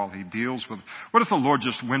can while he deals with it. What if the Lord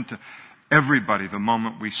just went to everybody the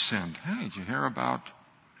moment we sinned? Hey, did you hear about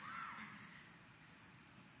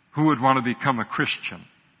who would want to become a Christian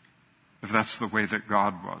if that's the way that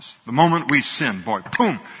God was? The moment we sin, boy,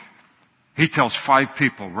 boom, he tells 5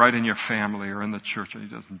 people right in your family or in the church. And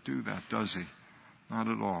he doesn't do that, does he? Not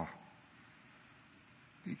at all.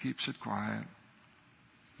 He keeps it quiet.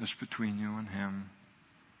 Just between you and him.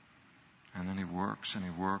 And then he works and he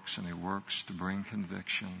works and he works to bring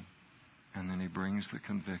conviction. And then he brings the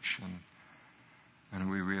conviction.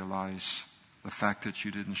 And we realize the fact that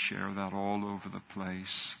you didn't share that all over the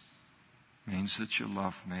place means that you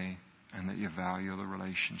love me and that you value the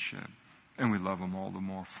relationship. And we love him all the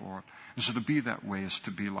more for it. And so to be that way is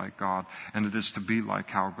to be like God. And it is to be like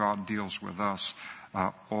how God deals with us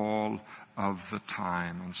all of the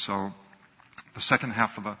time. And so the second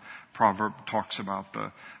half of the proverb talks about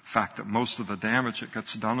the fact that most of the damage that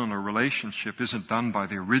gets done in a relationship isn't done by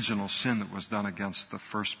the original sin that was done against the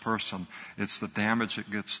first person. It's the damage that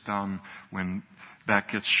gets done when that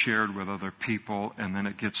gets shared with other people, and then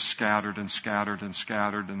it gets scattered and scattered and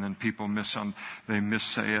scattered, and then people they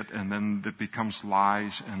missay it, and then it becomes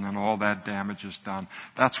lies, and then all that damage is done.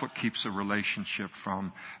 That's what keeps a relationship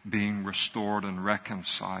from being restored and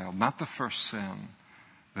reconciled. Not the first sin,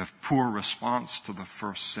 the poor response to the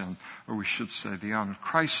first sin, or we should say the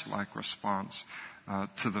un-Christ-like response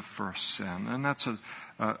to the first sin. And that's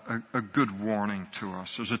a good warning to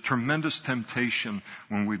us. There's a tremendous temptation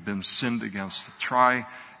when we've been sinned against to try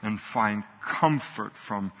and find comfort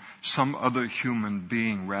from some other human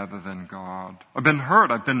being rather than God. I've been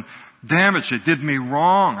hurt. I've been damaged. They did me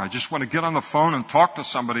wrong. I just want to get on the phone and talk to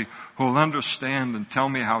somebody who'll understand and tell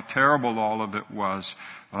me how terrible all of it was.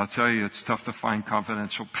 I'll tell you, it's tough to find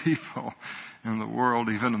confidential people in the world,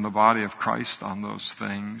 even in the body of Christ, on those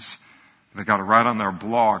things. They got to write on their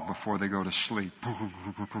blog before they go to sleep.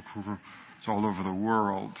 It's all over the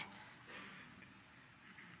world.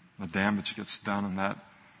 The damage gets done in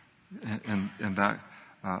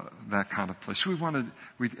that kind of place. We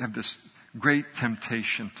have this great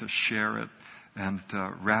temptation to share it, and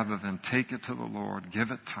rather than take it to the Lord,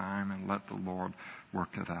 give it time and let the Lord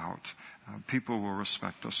work it out. People will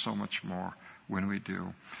respect us so much more when we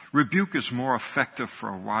do. Rebuke is more effective for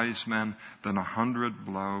a wise man than 100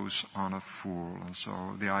 blows on a fool. And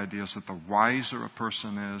so the idea is that the wiser a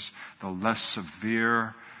person is, the less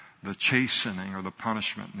severe the chastening or the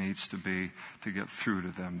punishment needs to be to get through to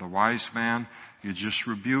them. The wise man, you just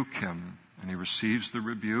rebuke him, and he receives the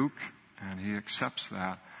rebuke, and he accepts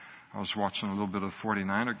that. I was watching a little bit of the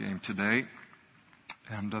 49er game today,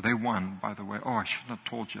 and they won, by the way. Oh, I shouldn't have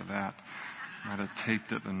told you that. I might have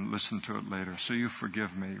taped it and listened to it later. So you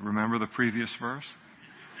forgive me. Remember the previous verse?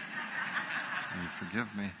 You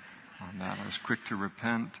forgive me on that. I was quick to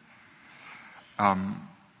repent.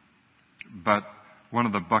 But one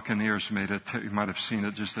of the Buccaneers made you might have seen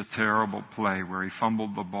it, just a terrible play where he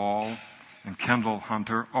fumbled the ball and Kendall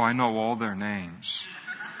Hunter. Oh, I know all their names.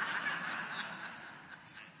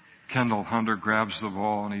 Kendall Hunter grabs the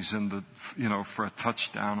ball and he's in the, for a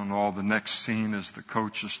touchdown and all. The next scene is the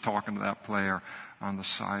coach is talking to that player on the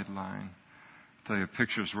sideline. I tell you, a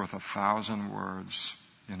picture's worth 1,000 words.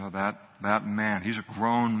 That man, he's a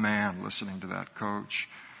grown man listening to that coach.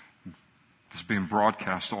 It's being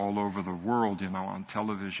broadcast all over the world, on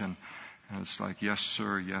television. And it's like, yes,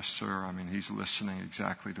 sir, yes, sir. I mean, he's listening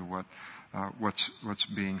exactly to what's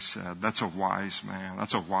being said. That's a wise man.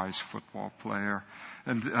 That's a wise football player.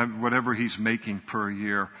 And whatever he's making per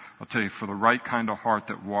year, I'll tell you, for the right kind of heart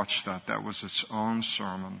that watched that was its own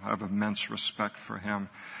sermon. I have immense respect for him.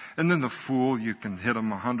 And then the fool, you can hit him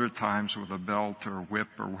 100 times with a belt or whip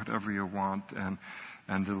or whatever you want, and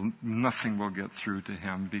nothing will get through to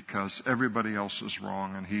him because everybody else is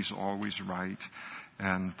wrong and he's always right.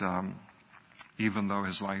 And even though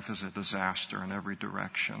his life is a disaster in every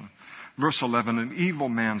direction. Verse 11, an evil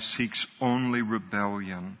man seeks only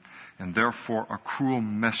rebellion, and therefore a cruel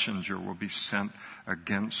messenger will be sent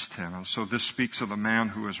against him. And so this speaks of a man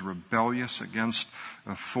who is rebellious against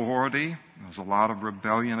authority. There's a lot of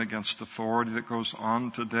rebellion against authority that goes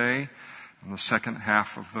on today. And the second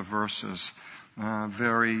half of the verse is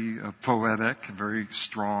very poetic, very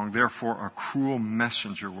strong. Therefore, a cruel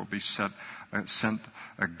messenger will be sent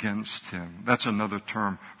against him. That's another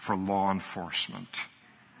term for law enforcement.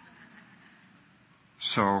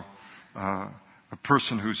 So, a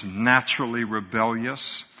person who's naturally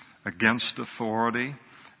rebellious against authority,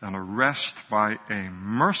 an arrest by a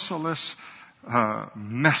merciless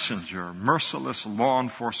messenger, merciless law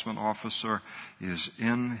enforcement officer is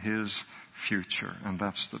in his future. And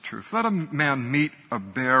that's the truth. Let a man meet a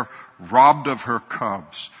bear robbed of her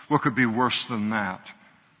cubs. What could be worse than that?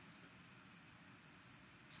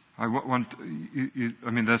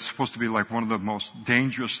 That's supposed to be like one of the most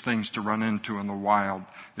dangerous things to run into in the wild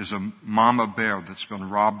is a mama bear that's been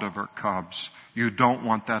robbed of her cubs. You don't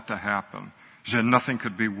want that to happen. So nothing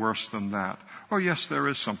could be worse than that. Oh, yes, there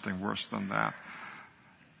is something worse than that.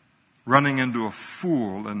 Running into a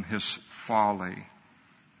fool in his folly.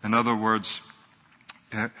 In other words,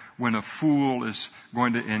 when a fool is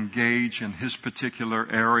going to engage in his particular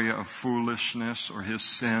area of foolishness or his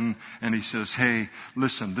sin, and he says, hey,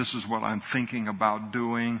 listen, this is what I'm thinking about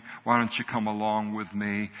doing. Why don't you come along with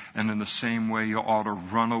me? And in the same way, you ought to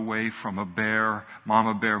run away from a bear,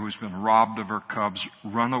 mama bear who's been robbed of her cubs.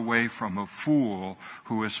 Run away from a fool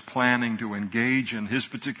who is planning to engage in his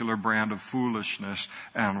particular brand of foolishness,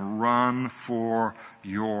 and run for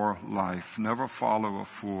your life. Never follow a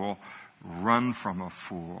fool. Run from a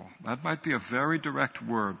fool. That might be a very direct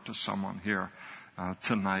word to someone here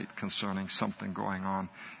tonight concerning something going on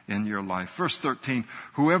in your life. Verse 13,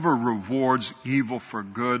 whoever rewards evil for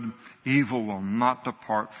good, evil will not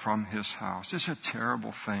depart from his house. It's a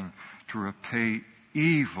terrible thing to repay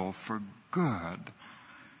evil for good.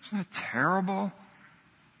 Isn't that terrible?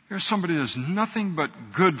 Here's somebody that does nothing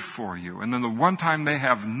but good for you, and then the one time they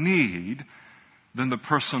have need, then the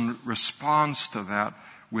person responds to that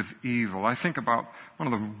with evil. I think about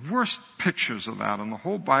one of the worst pictures of that in the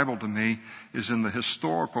whole Bible to me is in the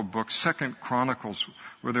historical book, 2 Chronicles,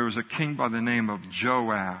 where there was a king by the name of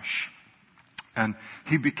Joash. And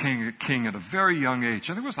he became a king at a very young age.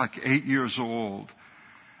 I think it was like 8 years old.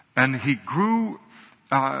 And he grew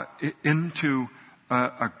into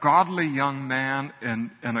a godly young man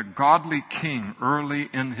and a godly king early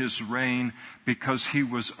in his reign because he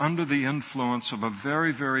was under the influence of a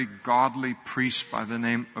very, very godly priest by the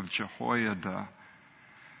name of Jehoiada.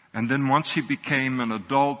 And then once he became an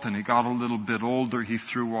adult and he got a little bit older, he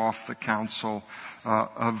threw off the counsel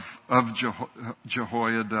of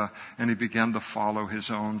Jehoiada, and he began to follow his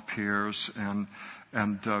own peers and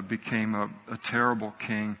became a terrible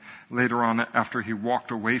king. Later on, after he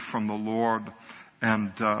walked away from the Lord,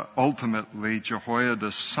 and ultimately,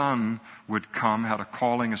 Jehoiada's son would come, had a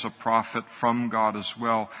calling as a prophet from God as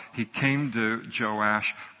well. He came to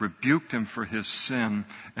Joash, rebuked him for his sin,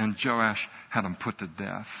 and Joash had him put to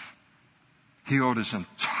death. He owed his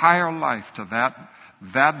entire life to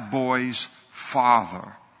that boy's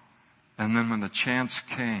father. And then when the chance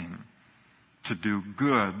came to do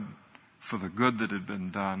good for the good that had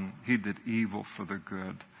been done, he did evil for the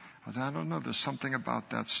good. I don't know, there's something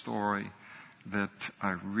about that story that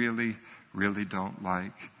I really, really don't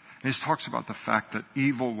like. And he talks about the fact that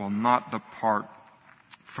evil will not depart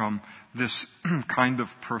from this kind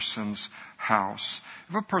of person's house.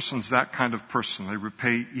 If a person's that kind of person, they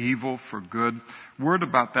repay evil for good, word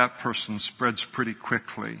about that person spreads pretty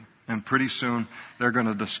quickly. And pretty soon they're going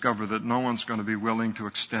to discover that no one's going to be willing to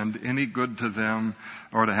extend any good to them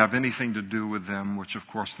or to have anything to do with them, which of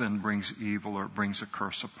course then brings evil or brings a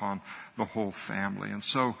curse upon the whole family. And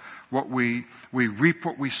so we reap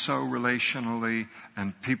what we sow relationally,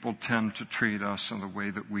 and people tend to treat us in the way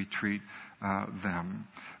that we treat them.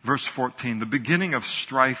 Verse 14, the beginning of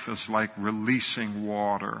strife is like releasing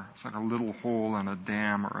water. It's like a little hole in a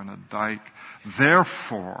dam or in a dike.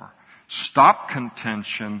 Therefore, stop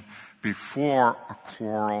contention before a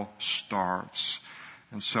quarrel starts.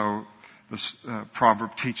 And so this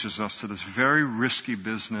proverb teaches us that it's very risky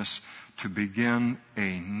business to begin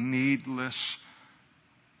a needless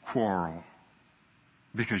quarrel,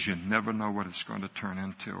 because you never know what it's going to turn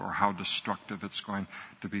into or how destructive it's going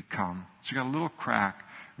to become. So you got a little crack.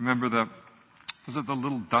 Remember was it the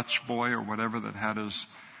little Dutch boy or whatever that had his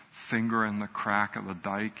finger in the crack of the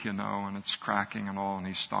dike, and it's cracking and all, and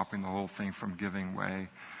he's stopping the whole thing from giving way.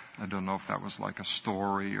 I don't know if that was like a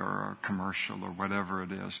story or a commercial or whatever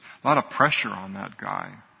it is. A lot of pressure on that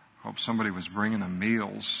guy. Hope somebody was bringing him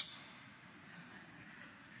meals.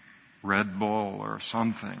 Red Bull or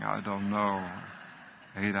something, I don't know.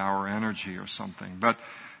 8-hour energy or something. But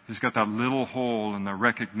he's got that little hole, and the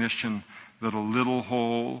recognition that a little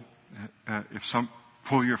hole,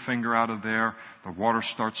 pull your finger out of there, the water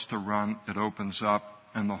starts to run, it opens up,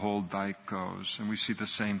 and the whole dike goes. And we see the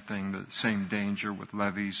same thing, the same danger with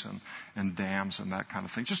levees and dams and that kind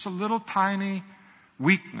of thing. Just a little tiny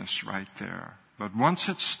weakness right there. But once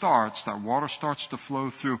it starts, that water starts to flow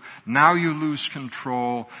through, now you lose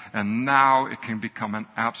control, and now it can become an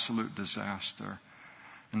absolute disaster.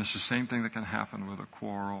 And it's the same thing that can happen with a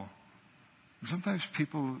quarrel. Sometimes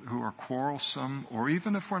people who are quarrelsome, or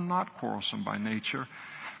even if we're not quarrelsome by nature,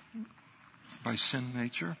 by sin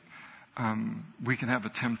nature, we can have a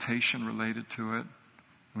temptation related to it.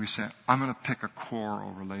 We say, I'm going to pick a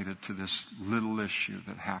quarrel related to this little issue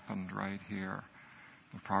that happened right here.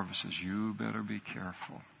 The Proverbs says, you better be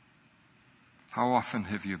careful. How often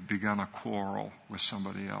have you begun a quarrel with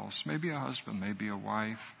somebody else? Maybe a husband, maybe a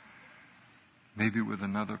wife, maybe with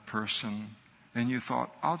another person. And you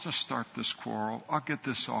thought, I'll just start this quarrel. I'll get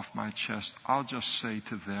this off my chest. I'll just say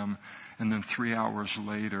to them. And then 3 hours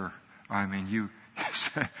later, you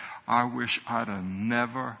say, I wish I'd have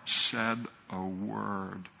never said a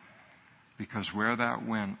word. Because where that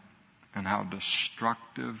went and how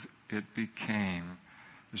destructive it became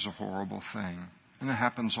is a horrible thing. And it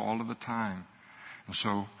happens all of the time. And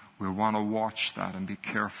so we want to watch that and be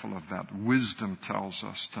careful of that. Wisdom tells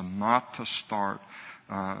us not to start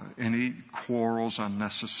any quarrels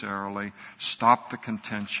unnecessarily. Stop the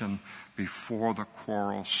contention before the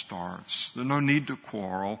quarrel starts. There's no need to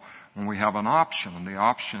quarrel when we have an option. And the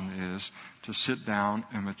option is to sit down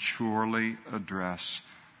and maturely address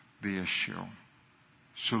the issue.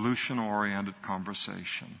 Solution-oriented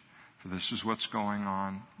conversation. For this is what's going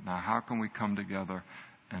on. Now, how can we come together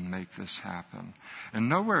and make this happen? And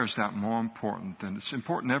nowhere is that more important than, it's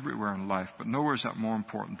important everywhere in life, but nowhere is that more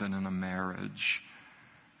important than in a marriage.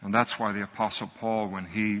 And that's why the Apostle Paul, when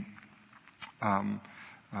he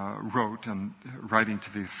wrote, and writing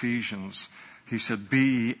to the Ephesians, he said, be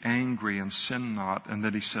ye angry and sin not. And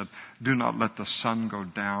then he said, do not let the sun go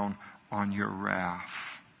down on your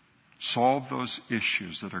wrath. Solve those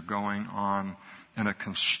issues that are going on in a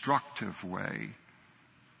constructive way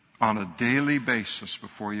on a daily basis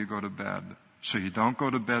before you go to bed. So you don't go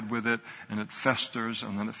to bed with it and it festers,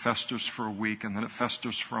 and then it festers for a week, and then it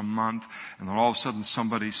festers for a month, and then all of a sudden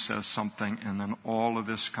somebody says something, and then all of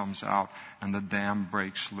this comes out, and the dam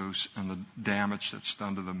breaks loose, and the damage that's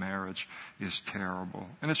done to the marriage is terrible.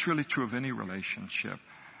 And it's really true of any relationship.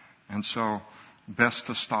 And so best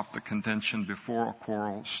to stop the contention before a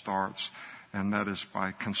quarrel starts, and that is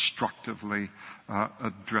by constructively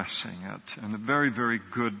addressing it. And a very, very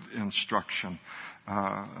good instruction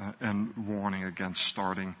and warning against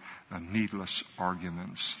starting needless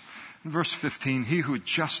arguments. In verse 15, he who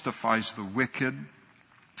justifies the wicked,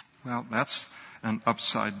 well, that's an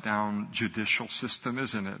upside-down judicial system,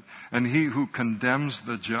 isn't it? And he who condemns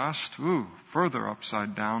the just, further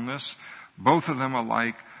upside-downness, both of them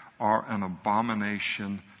alike are an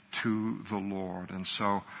abomination to the Lord. And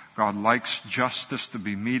so God likes justice to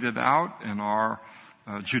be meted out in our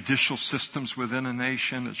judicial systems within a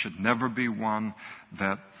nation. It should never be one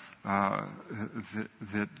that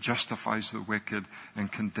justifies the wicked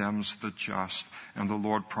and condemns the just. And the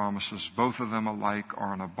Lord promises both of them alike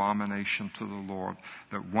are an abomination to the Lord,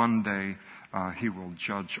 that one day He will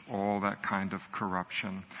judge all that kind of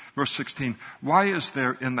corruption. Verse 16, why is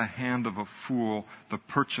there in the hand of a fool the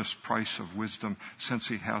purchase price of wisdom, since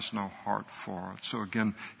he has no heart for it? So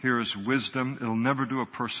again, here is wisdom. It'll never do a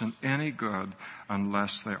person any good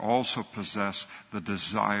unless they also possess the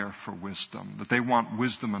desire for wisdom, that they want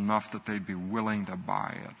wisdom enough that they'd be willing to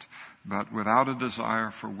buy it. But without a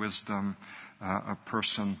desire for wisdom, a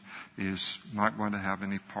person is not going to have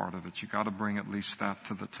any part of it. You've got to bring at least that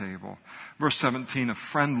to the table. Verse 17, a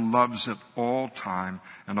friend loves at all time,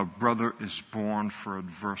 and a brother is born for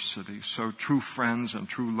adversity. So true friends and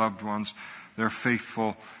true loved ones, they're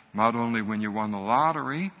faithful not only when you won the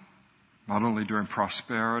lottery, not only during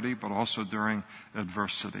prosperity, but also during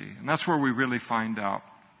adversity. And that's where we really find out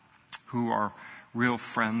who our real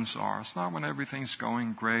friends are. It's not when everything's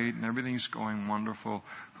going great and everything's going wonderful.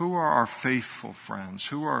 Who are our faithful friends?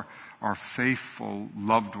 Who are our faithful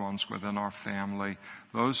loved ones within our family?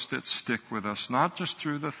 Those that stick with us, not just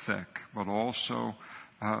through the thick, but also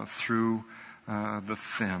through the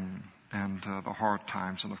thin and the hard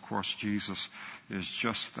times. And of course, Jesus is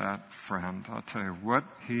just that friend. I'll tell you what,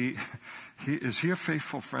 is he a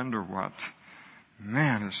faithful friend or what?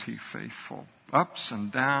 Man, is he faithful. Ups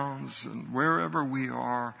and downs, and wherever we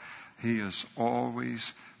are, he is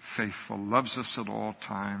always faithful, loves us at all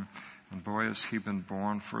time. And boy, has he been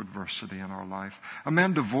born for adversity in our life. A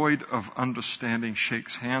man devoid of understanding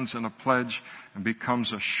shakes hands in a pledge and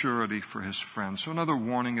becomes a surety for his friend. So another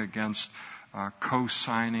warning against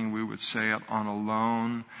co-signing, we would say it on a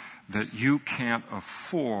loan that you can't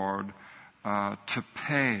afford to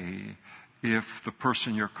pay if the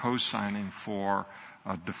person you're co-signing for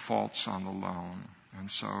defaults on the loan. And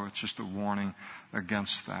so it's just a warning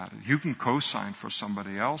against that. You can co-sign for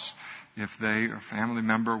somebody else if they, or family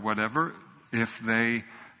member, whatever, if they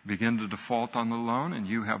begin to default on the loan and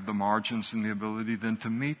you have the margins and the ability then to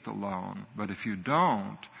meet the loan. But if you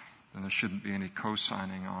don't, then there shouldn't be any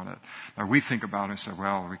co-signing on it. Now we think about it and say,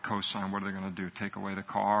 well, we co-sign, what are they going to do? Take away the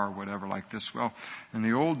car or whatever like this? Well, in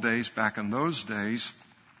the old days, back in those days,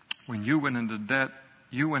 when you went into debt,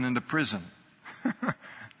 you went into prison.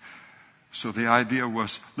 So the idea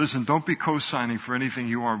was, listen, don't be co-signing for anything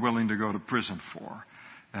you aren't willing to go to prison for.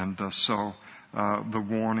 And so the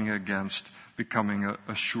warning against becoming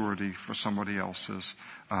a surety for somebody else's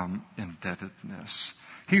indebtedness.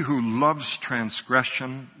 He who loves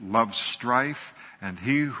transgression loves strife, and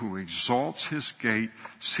he who exalts his gate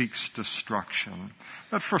seeks destruction.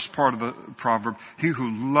 That first part of the proverb, he who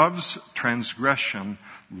loves transgression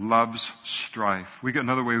loves strife. We got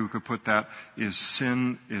another way we could put that is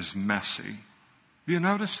sin is messy. Have you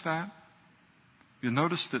noticed that? You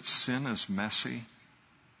notice that sin is messy?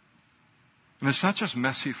 And it's not just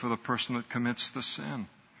messy for the person that commits the sin.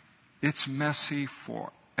 It's messy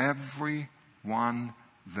for everyone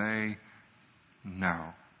they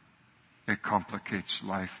know. It complicates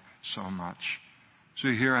life so much.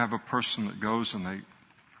 So here I have a person that goes and they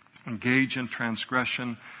engage in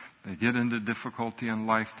transgression. They get into difficulty in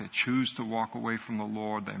life. They choose to walk away from the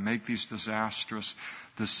Lord. They make these disastrous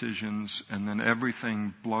decisions, and then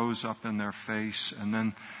everything blows up in their face. And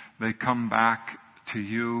then they come back to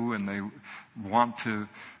you and they want to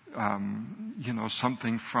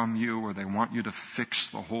something from you, or they want you to fix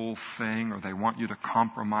the whole thing, or they want you to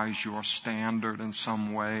compromise your standard in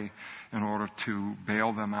some way in order to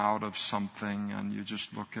bail them out of something. And you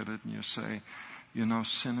just look at it and you say,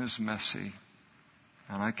 sin is messy,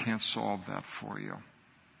 and I can't solve that for you.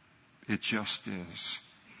 It just is.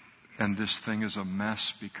 And this thing is a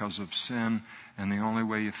mess because of sin, and the only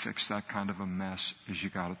way you fix that kind of a mess is you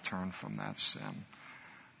got to turn from that sin.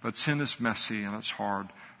 But sin is messy and it's hard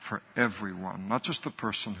for everyone, not just the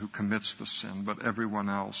person who commits the sin, but everyone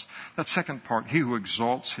else. That second part, he who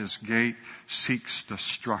exalts his gate seeks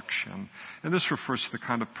destruction. And this refers to the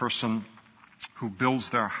kind of person who builds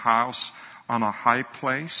their house on a high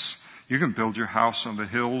place. You can build your house on the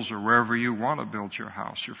hills or wherever you want to build your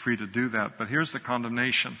house. You're free to do that. But here's the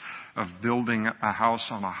condemnation of building a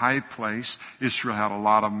house on a high place. Israel had a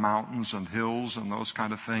lot of mountains and hills and those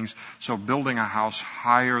kind of things. So building a house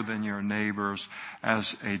higher than your neighbors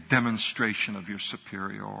as a demonstration of your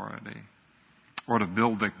superiority. Or to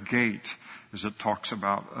build a gate, as it talks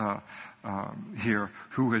about here,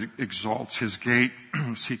 who exalts his gate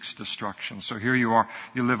seeks destruction. So here you are,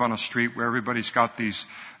 you live on a street where everybody's got these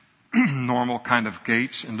normal kind of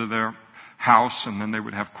gates into their house, and then they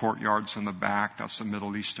would have courtyards in the back. That's the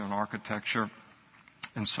Middle Eastern architecture.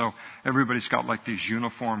 And so everybody's got like these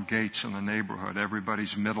uniform gates in the neighborhood.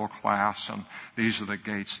 Everybody's middle class, and these are the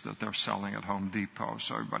gates that they're selling at Home Depot,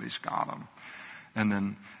 so everybody's got them. And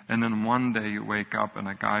then one day you wake up and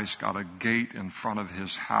a guy's got a gate in front of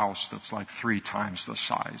his house that's like 3 times the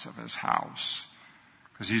size of his house.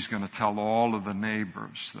 Because he's going to tell all of the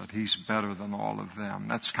neighbors that he's better than all of them.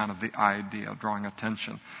 That's kind of the idea, drawing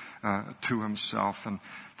attention to himself and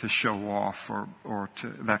to show off or to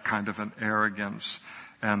that kind of an arrogance.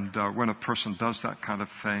 And when a person does that kind of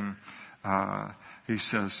thing, he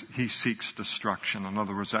says he seeks destruction. In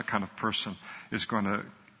other words, that kind of person is going to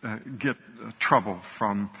get trouble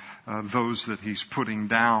from those that he's putting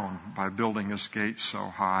down by building his gate so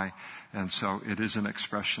high. And so it is an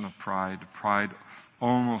expression of pride. Pride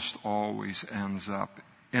almost always ends up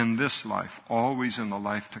in this life, always in the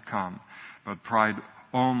life to come. But pride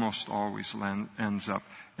almost always ends up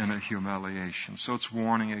in a humiliation. So it's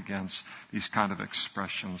warning against these kind of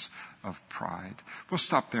expressions of pride. We'll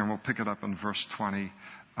stop there and we'll pick it up in verse 20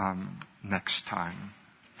 next time.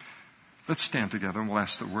 Let's stand together and we'll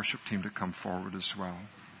ask the worship team to come forward as well.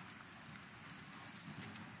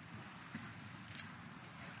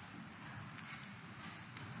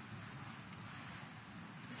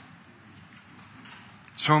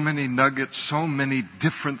 So many nuggets, so many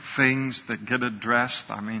different things that get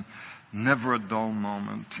addressed. I mean, never a dull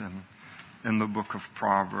moment in the book of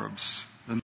Proverbs.